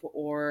revamp,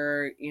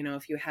 or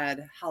if you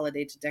had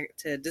holiday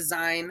to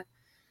design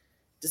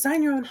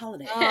your own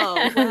holiday?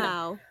 Oh,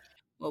 wow.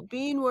 Well,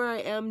 being where I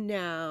am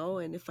now,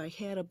 and if I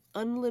had an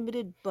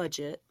unlimited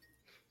budget,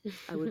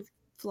 I would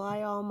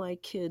fly all my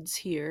kids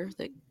here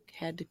that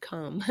had to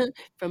come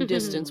from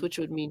distance, which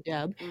would mean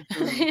Deb.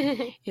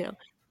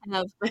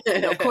 Have,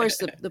 of course,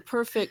 the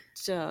perfect,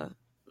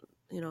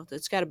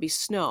 it's got to be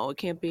snow. It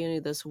can't be any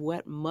of this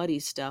wet, muddy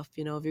stuff.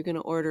 If you're going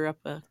to order up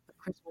a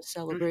Christmas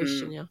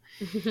celebration,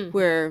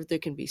 where there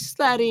can be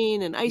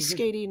sledding and ice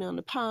skating on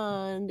the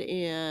pond,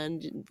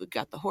 and we've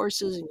got the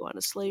horses and go on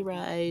a sleigh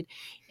ride,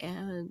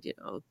 and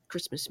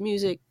Christmas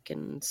music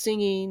and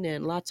singing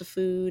and lots of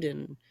food,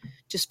 and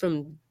just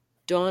from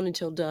dawn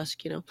until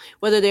dusk.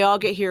 Whether they all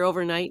get here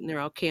overnight and they're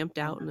all camped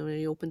out and then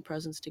we open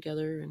presents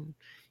together, and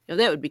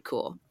that would be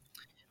cool.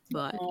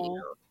 But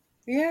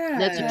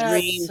that's a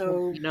dream.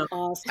 So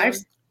awesome.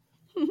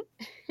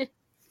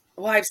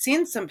 I've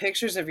seen some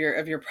pictures of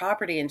your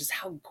property and just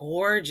how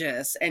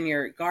gorgeous, and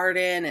your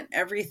garden and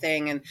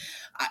everything. And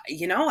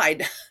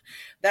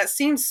that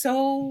seems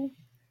so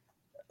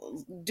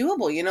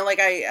doable. Like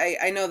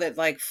I know that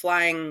like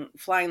flying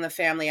the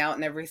family out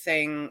and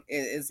everything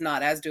is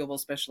not as doable,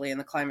 especially in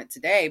the climate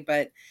today.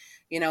 But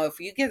if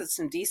you get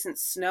some decent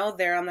snow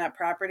there on that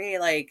property,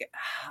 like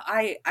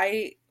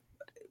I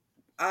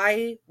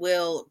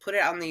will put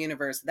it out in the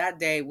universe. That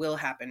day will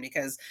happen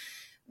because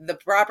the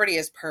property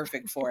is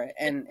perfect for it,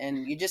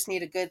 and you just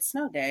need a good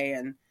snow day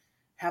and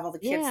have all the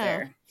kids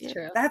there.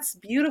 True. That's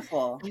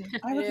beautiful.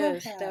 I would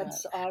love that.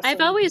 That's awesome.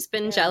 I've always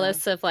been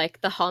jealous of like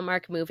the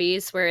Hallmark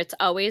movies where it's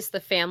always the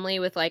family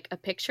with like a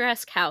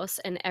picturesque house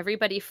and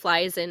everybody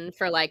flies in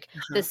for like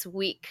this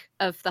week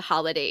of the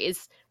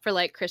holidays for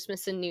like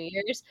Christmas and New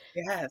Year's.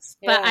 Yes.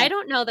 But I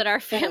don't know that our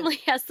family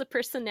has the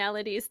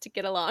personalities to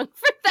get along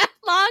for that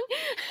long.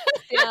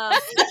 Yeah.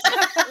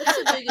 That's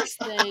the biggest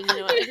thing,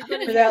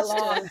 everybody for that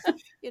long.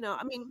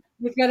 I mean,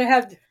 we've got to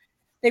have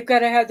they've got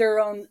to have their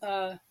own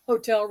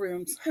hotel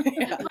rooms.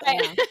 Yeah.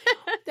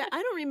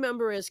 I don't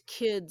remember as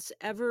kids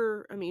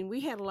ever. I mean,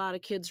 we had a lot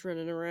of kids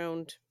running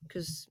around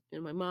because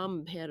my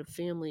mom had a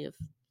family of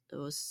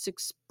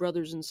 6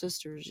 brothers and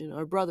sisters,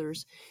 or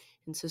brothers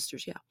and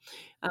sisters. Yeah.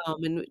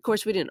 And of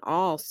course, we didn't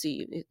all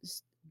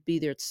be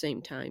there at the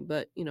same time,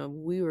 but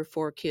we were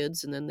 4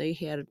 kids, and then they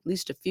had at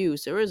least a few.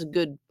 So there was a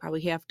good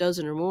probably half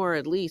dozen or more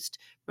at least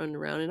running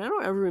around, and I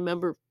don't ever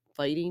remember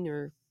fighting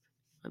or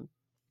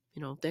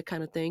that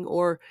kind of thing,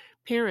 or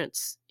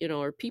parents,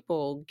 or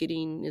people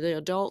the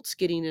adults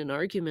getting in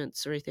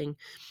arguments or anything.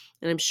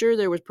 And I'm sure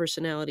there was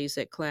personalities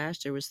that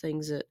clashed. There was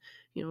things that,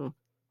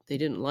 they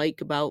didn't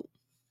like about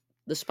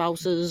the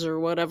spouses or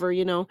whatever,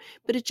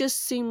 but it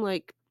just seemed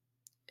like,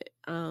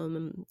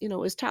 it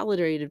was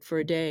tolerated for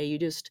a day. You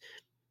just,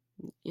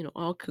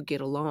 all could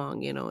get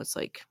along, it's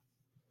like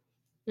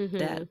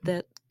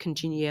that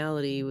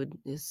congeniality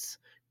is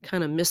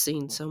kind of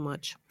missing so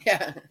much.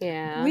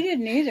 Yeah. We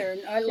didn't either.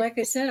 Like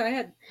I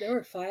said, there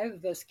were 5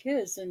 of us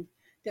kids, and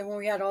then when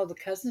we had all the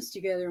cousins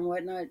together and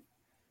whatnot,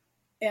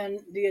 and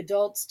the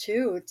adults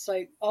too, it's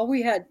like all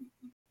we had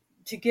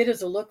to get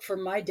is a look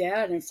from my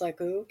dad, and it's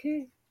like,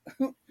 okay,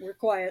 we're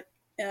quiet,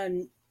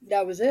 and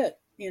that was it.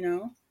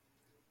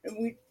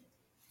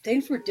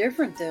 Things were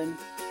different then.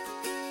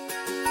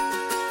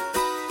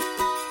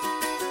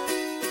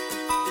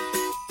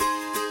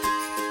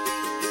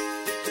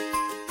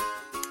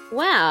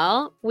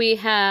 Well,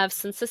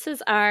 since this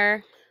is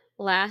our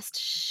last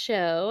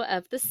show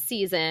of the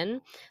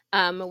season,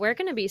 we're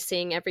going to be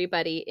seeing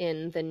everybody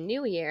in the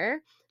new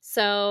year.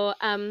 So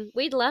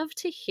we'd love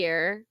to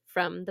hear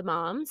from the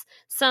moms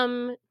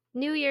some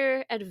New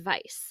Year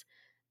advice,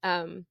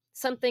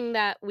 something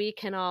that we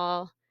can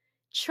all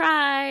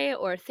try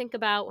or think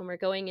about when we're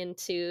going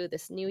into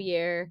this new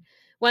year.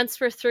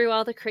 Once we're through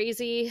all the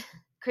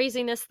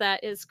craziness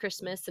that is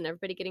Christmas and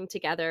everybody getting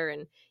together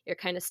and you're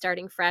kind of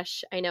starting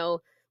fresh. I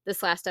know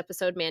this last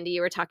episode, Mandy,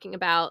 you were talking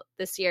about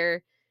this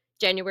year,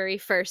 January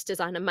 1st is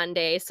on a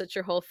Monday, so it's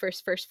your whole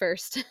first. So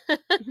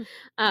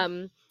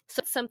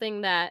it's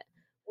something that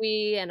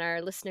we and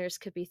our listeners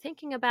could be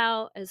thinking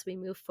about as we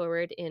move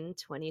forward in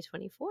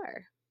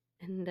 2024.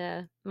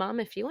 And Mom,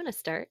 if you want to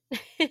start.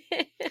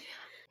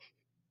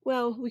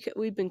 Well,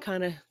 we've been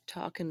kind of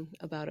talking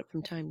about it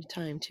from time to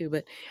time too,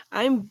 but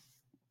I've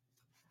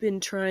been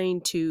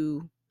trying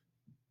to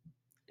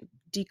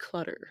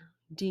declutter,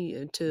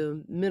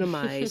 to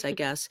minimize, I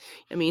guess.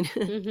 I mean,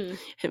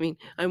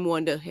 I'm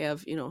one to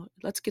have,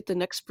 let's get the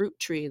next fruit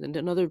tree and then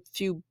another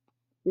few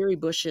berry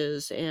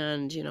bushes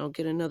and,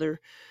 get another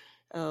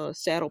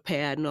saddle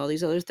pad and all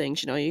these other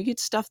things. You get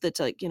stuff that's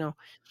like, you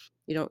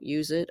don't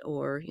use it,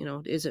 or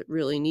is it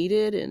really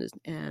needed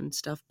and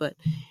stuff. But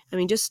I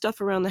mean, just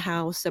stuff around the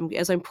house.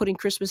 As I'm putting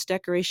Christmas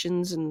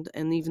decorations and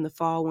even the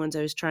fall ones,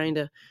 I was trying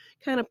to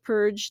kind of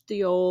purge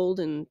the old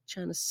and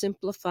trying to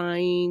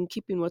simplifying,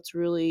 keeping what's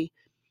really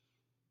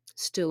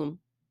still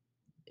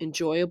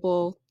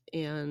enjoyable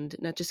and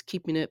not just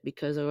keeping it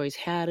because I always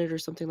had it or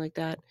something like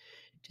that.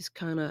 Just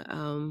kind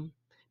of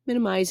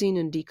minimizing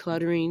and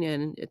decluttering,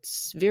 and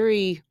it's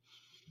very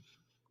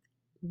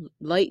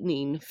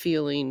lightening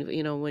feeling,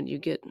 when you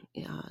get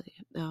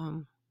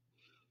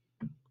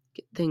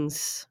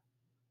things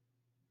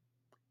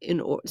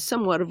in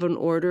somewhat of an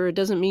order. It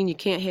doesn't mean you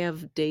can't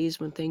have days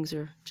when things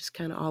are just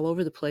kind of all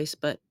over the place,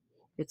 but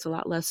it's a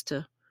lot less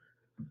to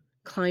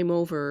climb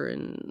over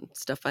and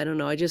stuff. I don't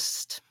know. I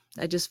just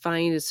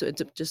find it's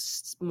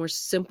just more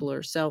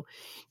simpler. So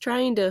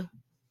trying to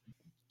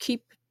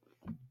keep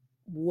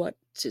what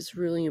is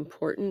really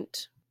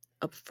important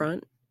up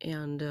front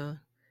and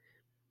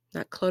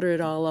not clutter it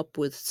all up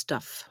with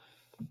stuff.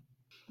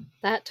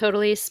 That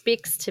totally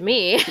speaks to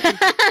me.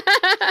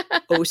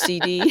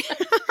 OCD.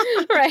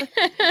 Right.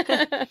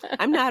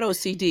 I'm not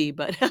OCD,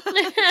 but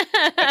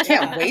I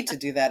can't wait to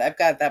do that. I've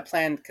got that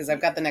planned because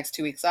I've got the next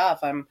 2 weeks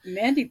off.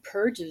 Mandy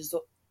purges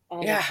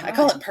all the time. I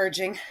call it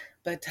purging,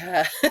 but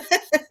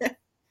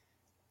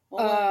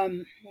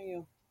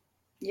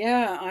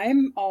yeah,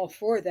 I'm all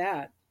for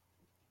that.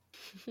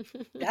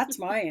 That's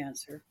my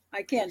answer.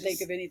 I can't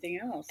think of anything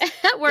else.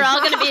 We're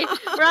all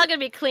gonna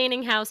be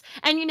cleaning house.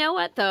 And you know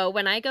what though?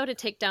 When I go to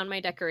take down my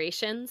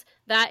decorations,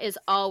 that is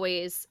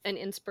always an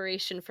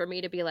inspiration for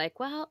me to be like,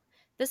 well,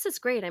 this is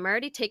great. I'm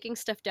already taking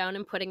stuff down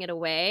and putting it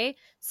away.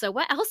 So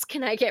what else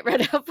can I get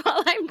rid of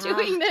while I'm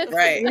doing this?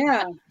 Right.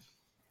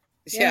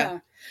 Yeah.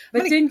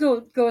 But then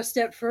go a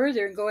step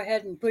further and go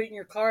ahead and put it in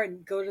your car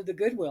and go to the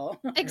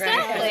Goodwill.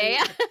 Exactly.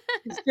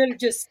 Instead of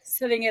just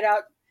sitting it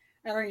out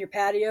on your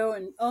patio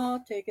and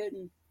I'll take it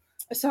and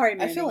sorry,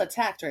 Mandy. I feel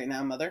attacked right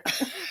now, Mother.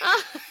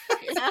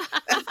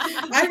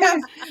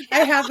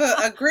 I have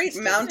a great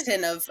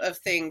mountain of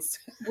things.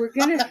 We're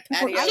gonna.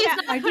 She's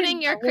not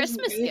putting your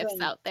Christmas gifts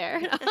out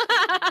there.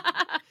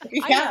 I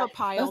have a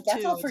pile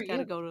too. All for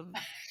you.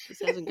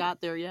 Just hasn't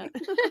got there yet.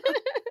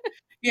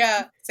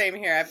 Yeah, same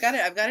here. I've got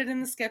it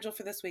in the schedule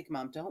for this week,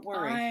 Mom. Don't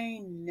worry. I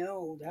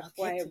know. That's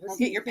why it wasn't.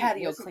 Get your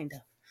patio cleaned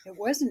up. It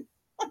wasn't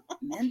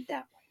meant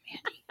that way,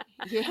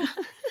 Mandy. Yeah.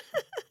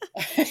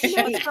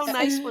 It's so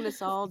nice when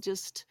it's all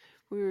just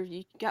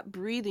you got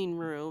breathing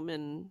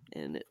room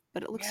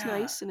but it looks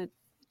nice, and it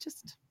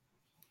just,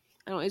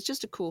 I don't know, it's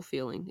just a cool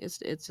feeling. It's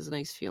just a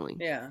nice feeling.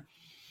 Yeah,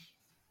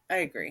 I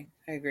agree.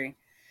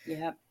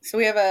 Yeah. So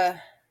we have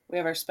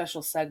our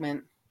special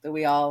segment that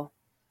we all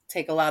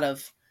take a lot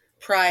of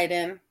pride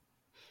in.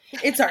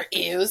 It's our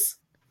ews.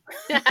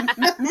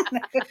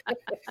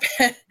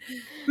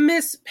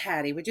 Miss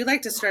Patty, would you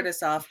like to start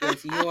us off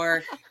with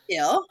your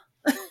ill?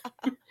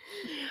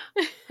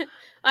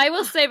 I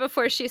will say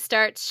before she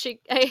starts,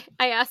 I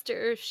asked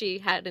her if she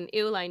had an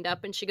ew lined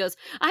up, and she goes,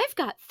 "I've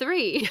got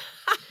 3."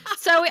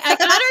 So I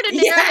got her to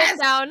narrow it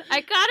down.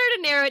 I got her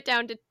to narrow it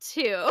down to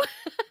 2.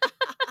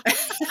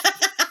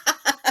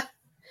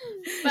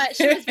 But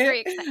she was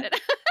very excited.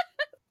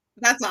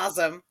 That's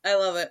awesome. I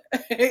love it.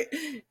 Do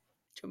you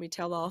want me to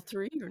tell all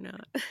 3 or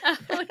not?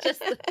 Oh,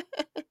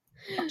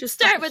 just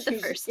start with the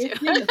first 2.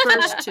 The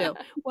first 2.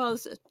 Well,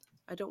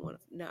 I don't want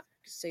to not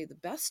say the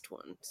best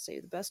one. Say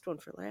the best one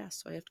for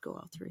last, so I have to go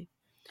all 3.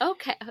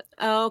 Okay.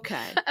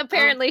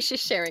 Apparently, she's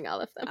sharing all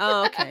of them.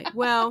 Okay.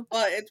 Well,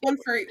 it's one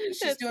for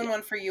she's doing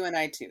one for you and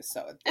I too.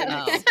 So,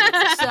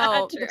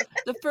 so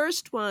the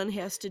first one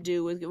has to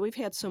do with, we've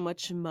had so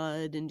much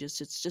mud, and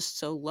it's just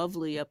so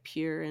lovely up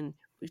here, and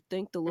we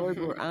thank the Lord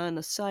we're on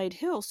a side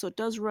hill, so it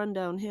does run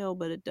downhill,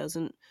 but it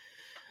doesn't.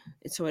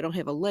 So I don't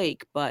have a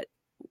lake, but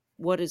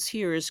what is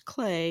here is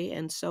clay,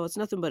 and so it's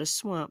nothing but a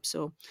swamp.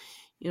 So,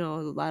 a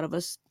lot of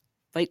us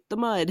fight the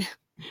mud.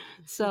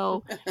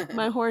 So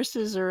my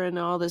horses are in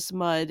all this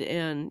mud,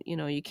 and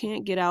you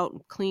can't get out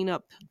and clean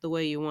up the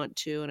way you want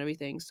to and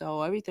everything.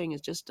 So everything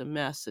is just a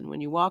mess. And when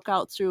you walk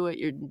out through it,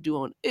 you're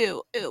doing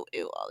ew, ew,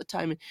 ew all the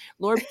time. And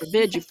Lord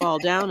forbid you fall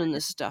down in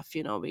this stuff,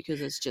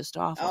 because it's just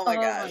awful. Oh my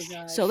gosh.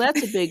 So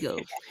that's a big ooh.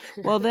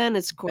 Well, then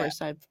it's, of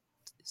course, I'm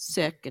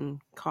sick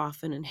and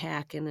coughing and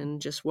hacking,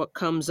 and just what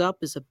comes up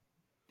is a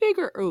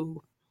bigger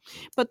ooh.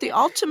 But the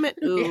ultimate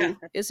ooh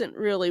isn't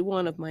really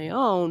one of my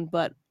own,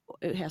 but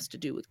it has to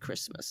do with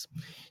Christmas.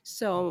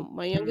 So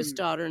my youngest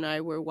daughter and I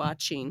were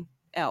watching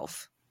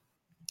Elf,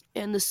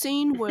 and the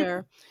scene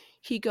where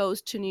he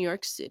goes to New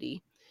York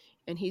City,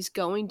 and he's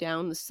going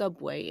down the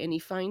subway, and he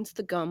finds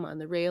the gum on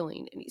the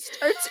railing, and he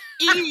starts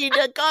eating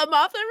the gum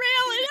off the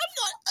railing. I'm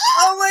going,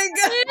 oh my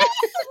god!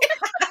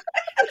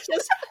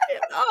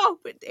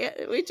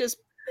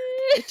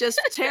 It's just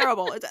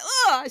terrible. It's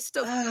I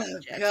still. Oh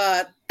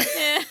god!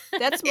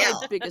 That's my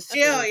biggest.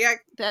 Ew, yeah.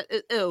 That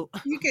ew.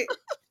 You can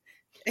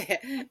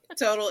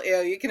total ew.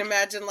 You can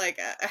imagine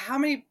how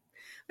many.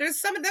 There's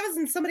that was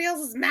in somebody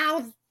else's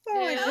mouth.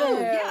 Oh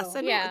yes,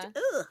 yeah.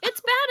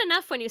 It's bad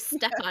enough when you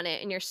step on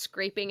it and you're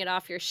scraping it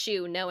off your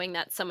shoe, knowing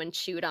that someone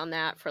chewed on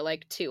that for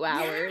 2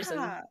 hours.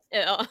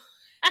 Yeah.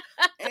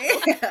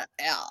 And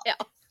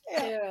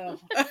Yeah.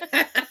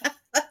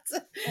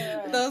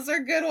 Those are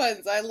good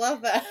ones. I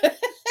love that. And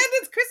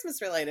it's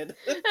Christmas related.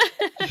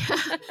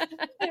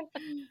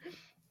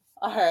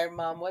 All right,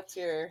 Mom, what's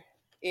your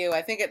ew?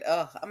 I think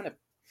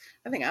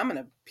I'm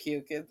gonna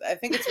puke. I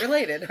think it's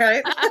related,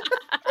 right?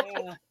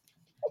 Yeah.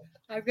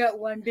 I've got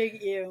one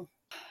big ew.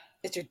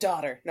 It's your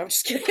daughter. No, I'm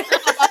just kidding.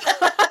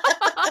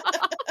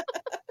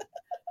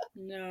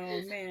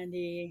 No,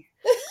 Mandy.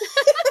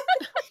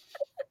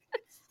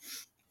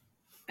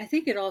 I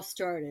think it all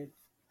started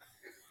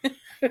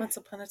once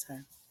upon a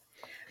time.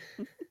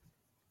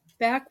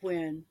 Back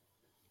when,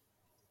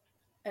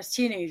 as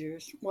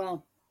teenagers,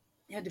 well,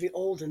 you had to be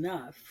old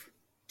enough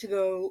to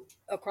go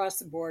across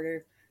the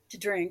border to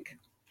drink.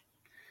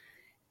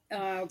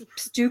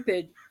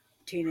 Stupid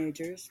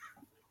teenagers,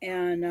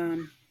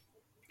 and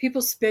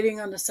people spitting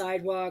on the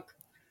sidewalk,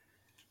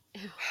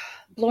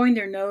 blowing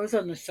their nose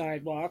on the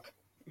sidewalk.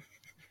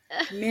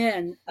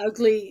 Men,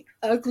 ugly,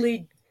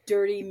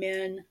 dirty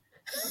men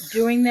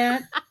doing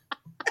that.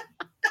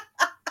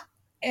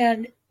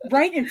 And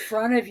right in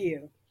front of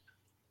you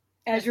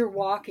as you're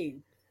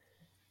walking.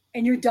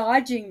 And you're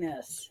dodging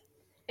this.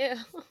 Ew.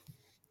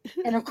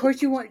 And of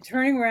course you want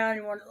turning around,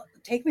 you want to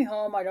take me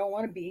home. I don't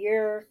want to be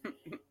here.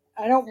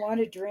 I don't want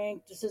to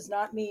drink. This is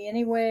not me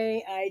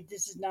anyway.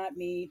 This is not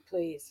me,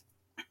 please.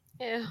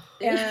 Ew.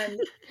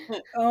 And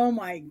oh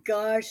my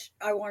gosh,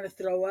 I want to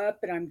throw up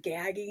and I'm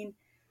gagging.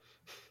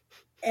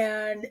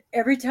 And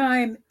every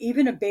time,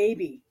 even a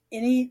baby,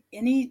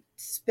 any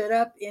spit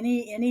up,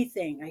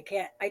 anything,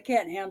 I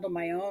can't handle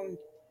my own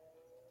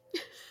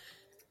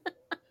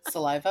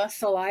saliva.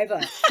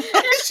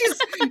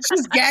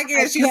 she's gagging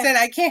as she said,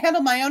 I can't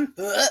handle my own.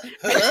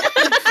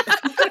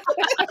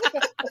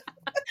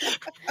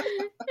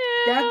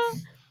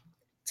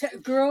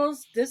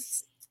 Girls,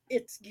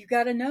 you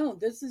got to know,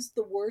 this is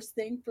the worst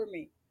thing for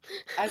me.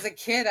 As a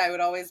kid, I would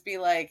always be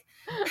like,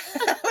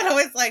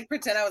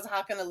 pretend I was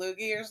hawking a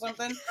loogie or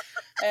something,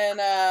 and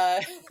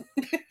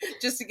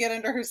just to get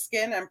under her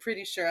skin. I'm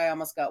pretty sure I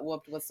almost got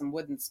whooped with some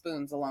wooden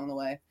spoons along the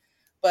way.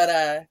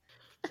 But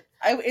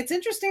it's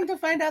interesting to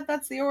find out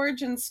that's the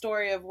origin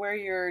story of where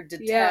your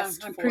detest. Yeah,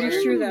 I'm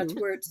pretty sure that's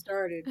where it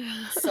started.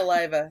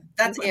 Saliva.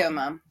 That's ew,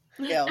 Mom.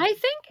 Ew. I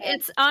think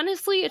it's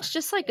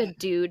just like a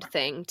dude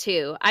thing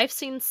too. I've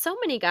seen so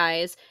many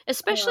guys,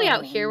 especially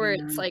out here where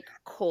it's like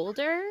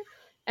colder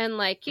and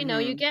like,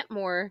 you get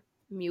more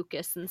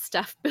mucus and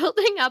stuff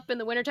building up in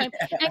the wintertime.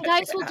 And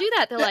guys will do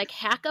that. They'll like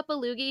hack up a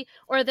loogie,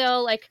 or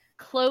they'll like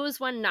close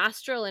one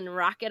nostril and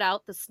rocket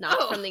out the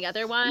snot from the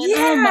other one.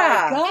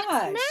 Yeah. Oh my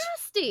gosh.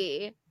 It's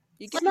nasty.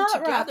 You get them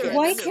Snot together rocket. and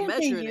Why then they're can't they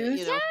measuring it,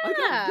 use- I got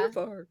Yeah. this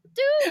far.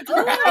 Dude.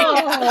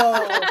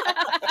 Oh.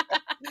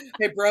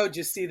 Hey, bro, did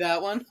you see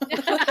that one?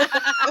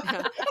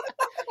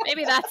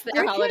 Maybe that's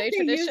their Why can't holiday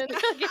they use-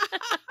 tradition.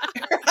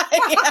 Yeah.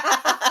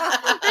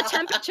 The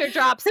temperature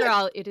drops. They're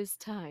all, it is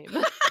time.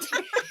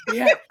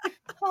 Yeah.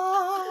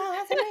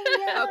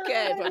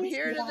 Okay, from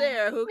here to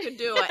there, who can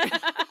do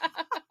it?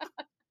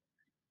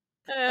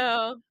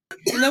 Oh.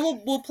 And then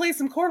we'll play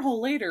some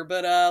cornhole later,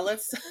 but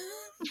let's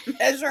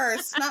measure our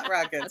snot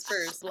rockets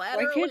first.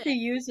 Splatter Why can't they away.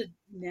 use a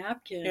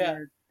napkin Yeah.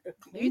 or a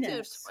They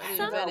Kleenex? invented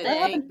Something.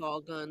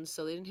 paintball guns,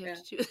 so they didn't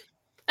have to do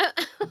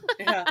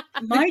Yeah.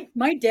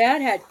 My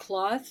dad had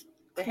cloth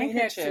The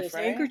Kleenexes, handkerchief,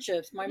 right?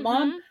 handkerchiefs. My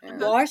mom Yeah.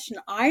 washed and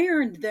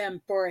ironed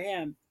them for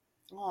him.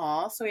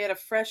 Aw, so he had a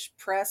fresh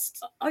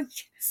pressed Uh,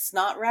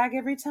 snot rag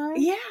every time?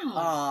 yeah.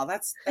 Aw,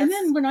 that's And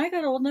then when I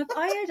got old enough,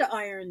 I had to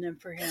iron them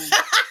for him.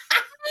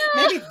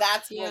 maybe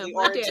that's Yeah, where the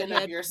my dad origin of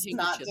had your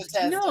snot handkerchiefs.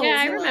 detest. No, Yeah,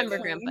 I no, remember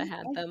no, Grandpa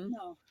had them.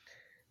 No.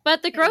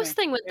 But the gross Anyway,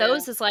 thing with yeah.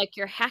 those is like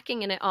you're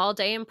hacking in it all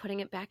day and putting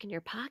it back in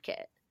your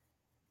pocket.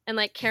 And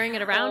like carrying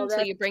it around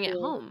until you that's bring it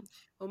cool. home.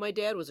 Well, my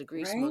dad was a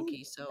grease Right?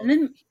 monkey, so And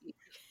then he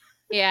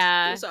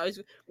Yeah. was always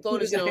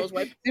blowing his nose,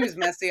 wipe. He was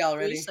messy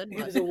already. Grease and he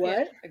mud. was a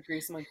what? A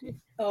grease monkey.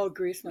 Oh,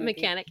 grease monkey.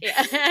 Mechanic.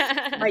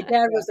 Yeah. My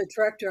dad was a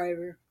truck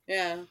driver.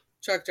 Yeah,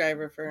 truck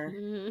driver for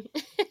Mhm.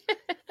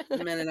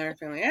 the men in our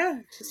family.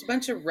 Yeah, just a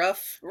bunch of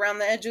rough around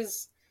the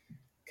edges,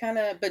 kind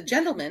of, but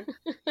gentlemen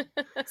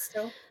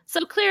still. So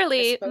I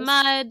clearly, suppose.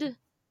 mud,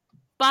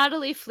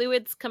 bodily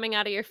fluids coming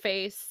out of your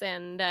face,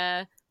 and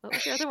what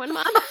was your other one,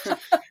 Mom?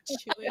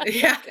 Chewing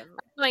Yeah. gum.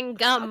 Like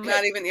gum.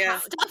 Not even, yeah.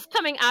 Stuff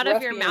coming out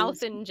of your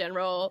mouth Ruffians. in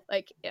general.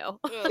 Like, ew.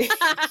 Ugh.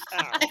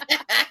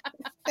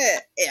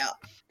 Yeah.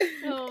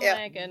 Oh Yeah.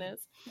 my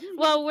goodness.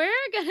 Well, we're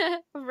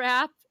gonna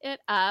wrap it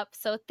up.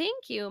 So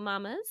thank you,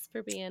 mamas,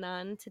 for being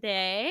on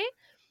today.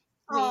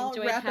 We Oh,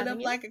 enjoyed wrap it having up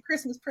you. like a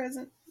Christmas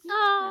present.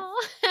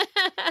 Oh.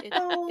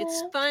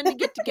 It's fun to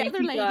get Thank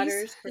together, you, ladies.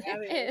 daughters, for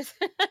having It us.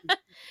 is.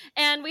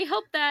 And we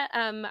hope that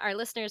our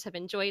listeners have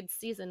enjoyed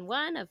season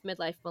 1 of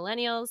Midlife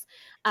Millennials.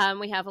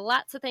 We have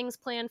lots of things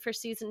planned for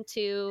season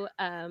 2.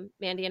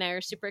 Mandy and I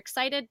are super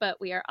excited, but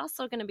we are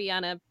also going to be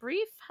on a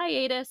brief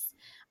hiatus.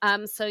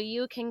 So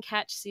you can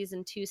catch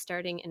season 2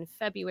 starting in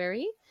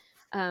February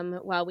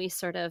while we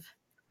sort of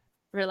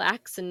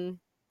relax and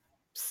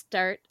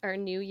start our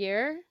new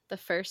year, the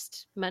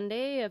first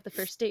Monday of the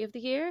first day of the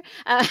year.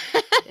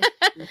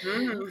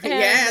 Mhm. And,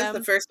 Yes,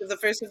 the first of the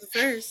first of the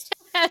first.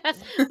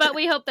 but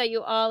we hope that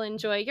you all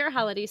enjoy your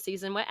holiday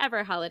season,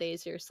 whatever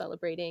holidays you're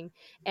celebrating,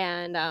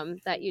 and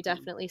that you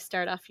definitely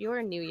start off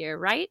your new year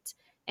right.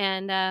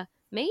 And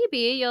maybe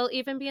you'll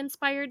even be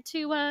inspired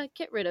to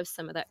get rid of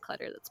some of that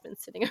clutter that's been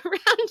sitting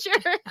around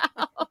your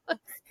house.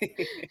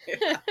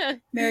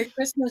 Merry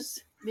Christmas,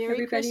 Merry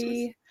everybody.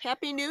 Christmas.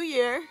 Happy New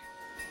Year.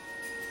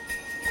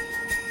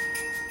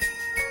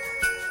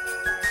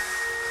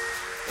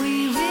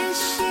 We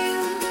wish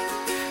you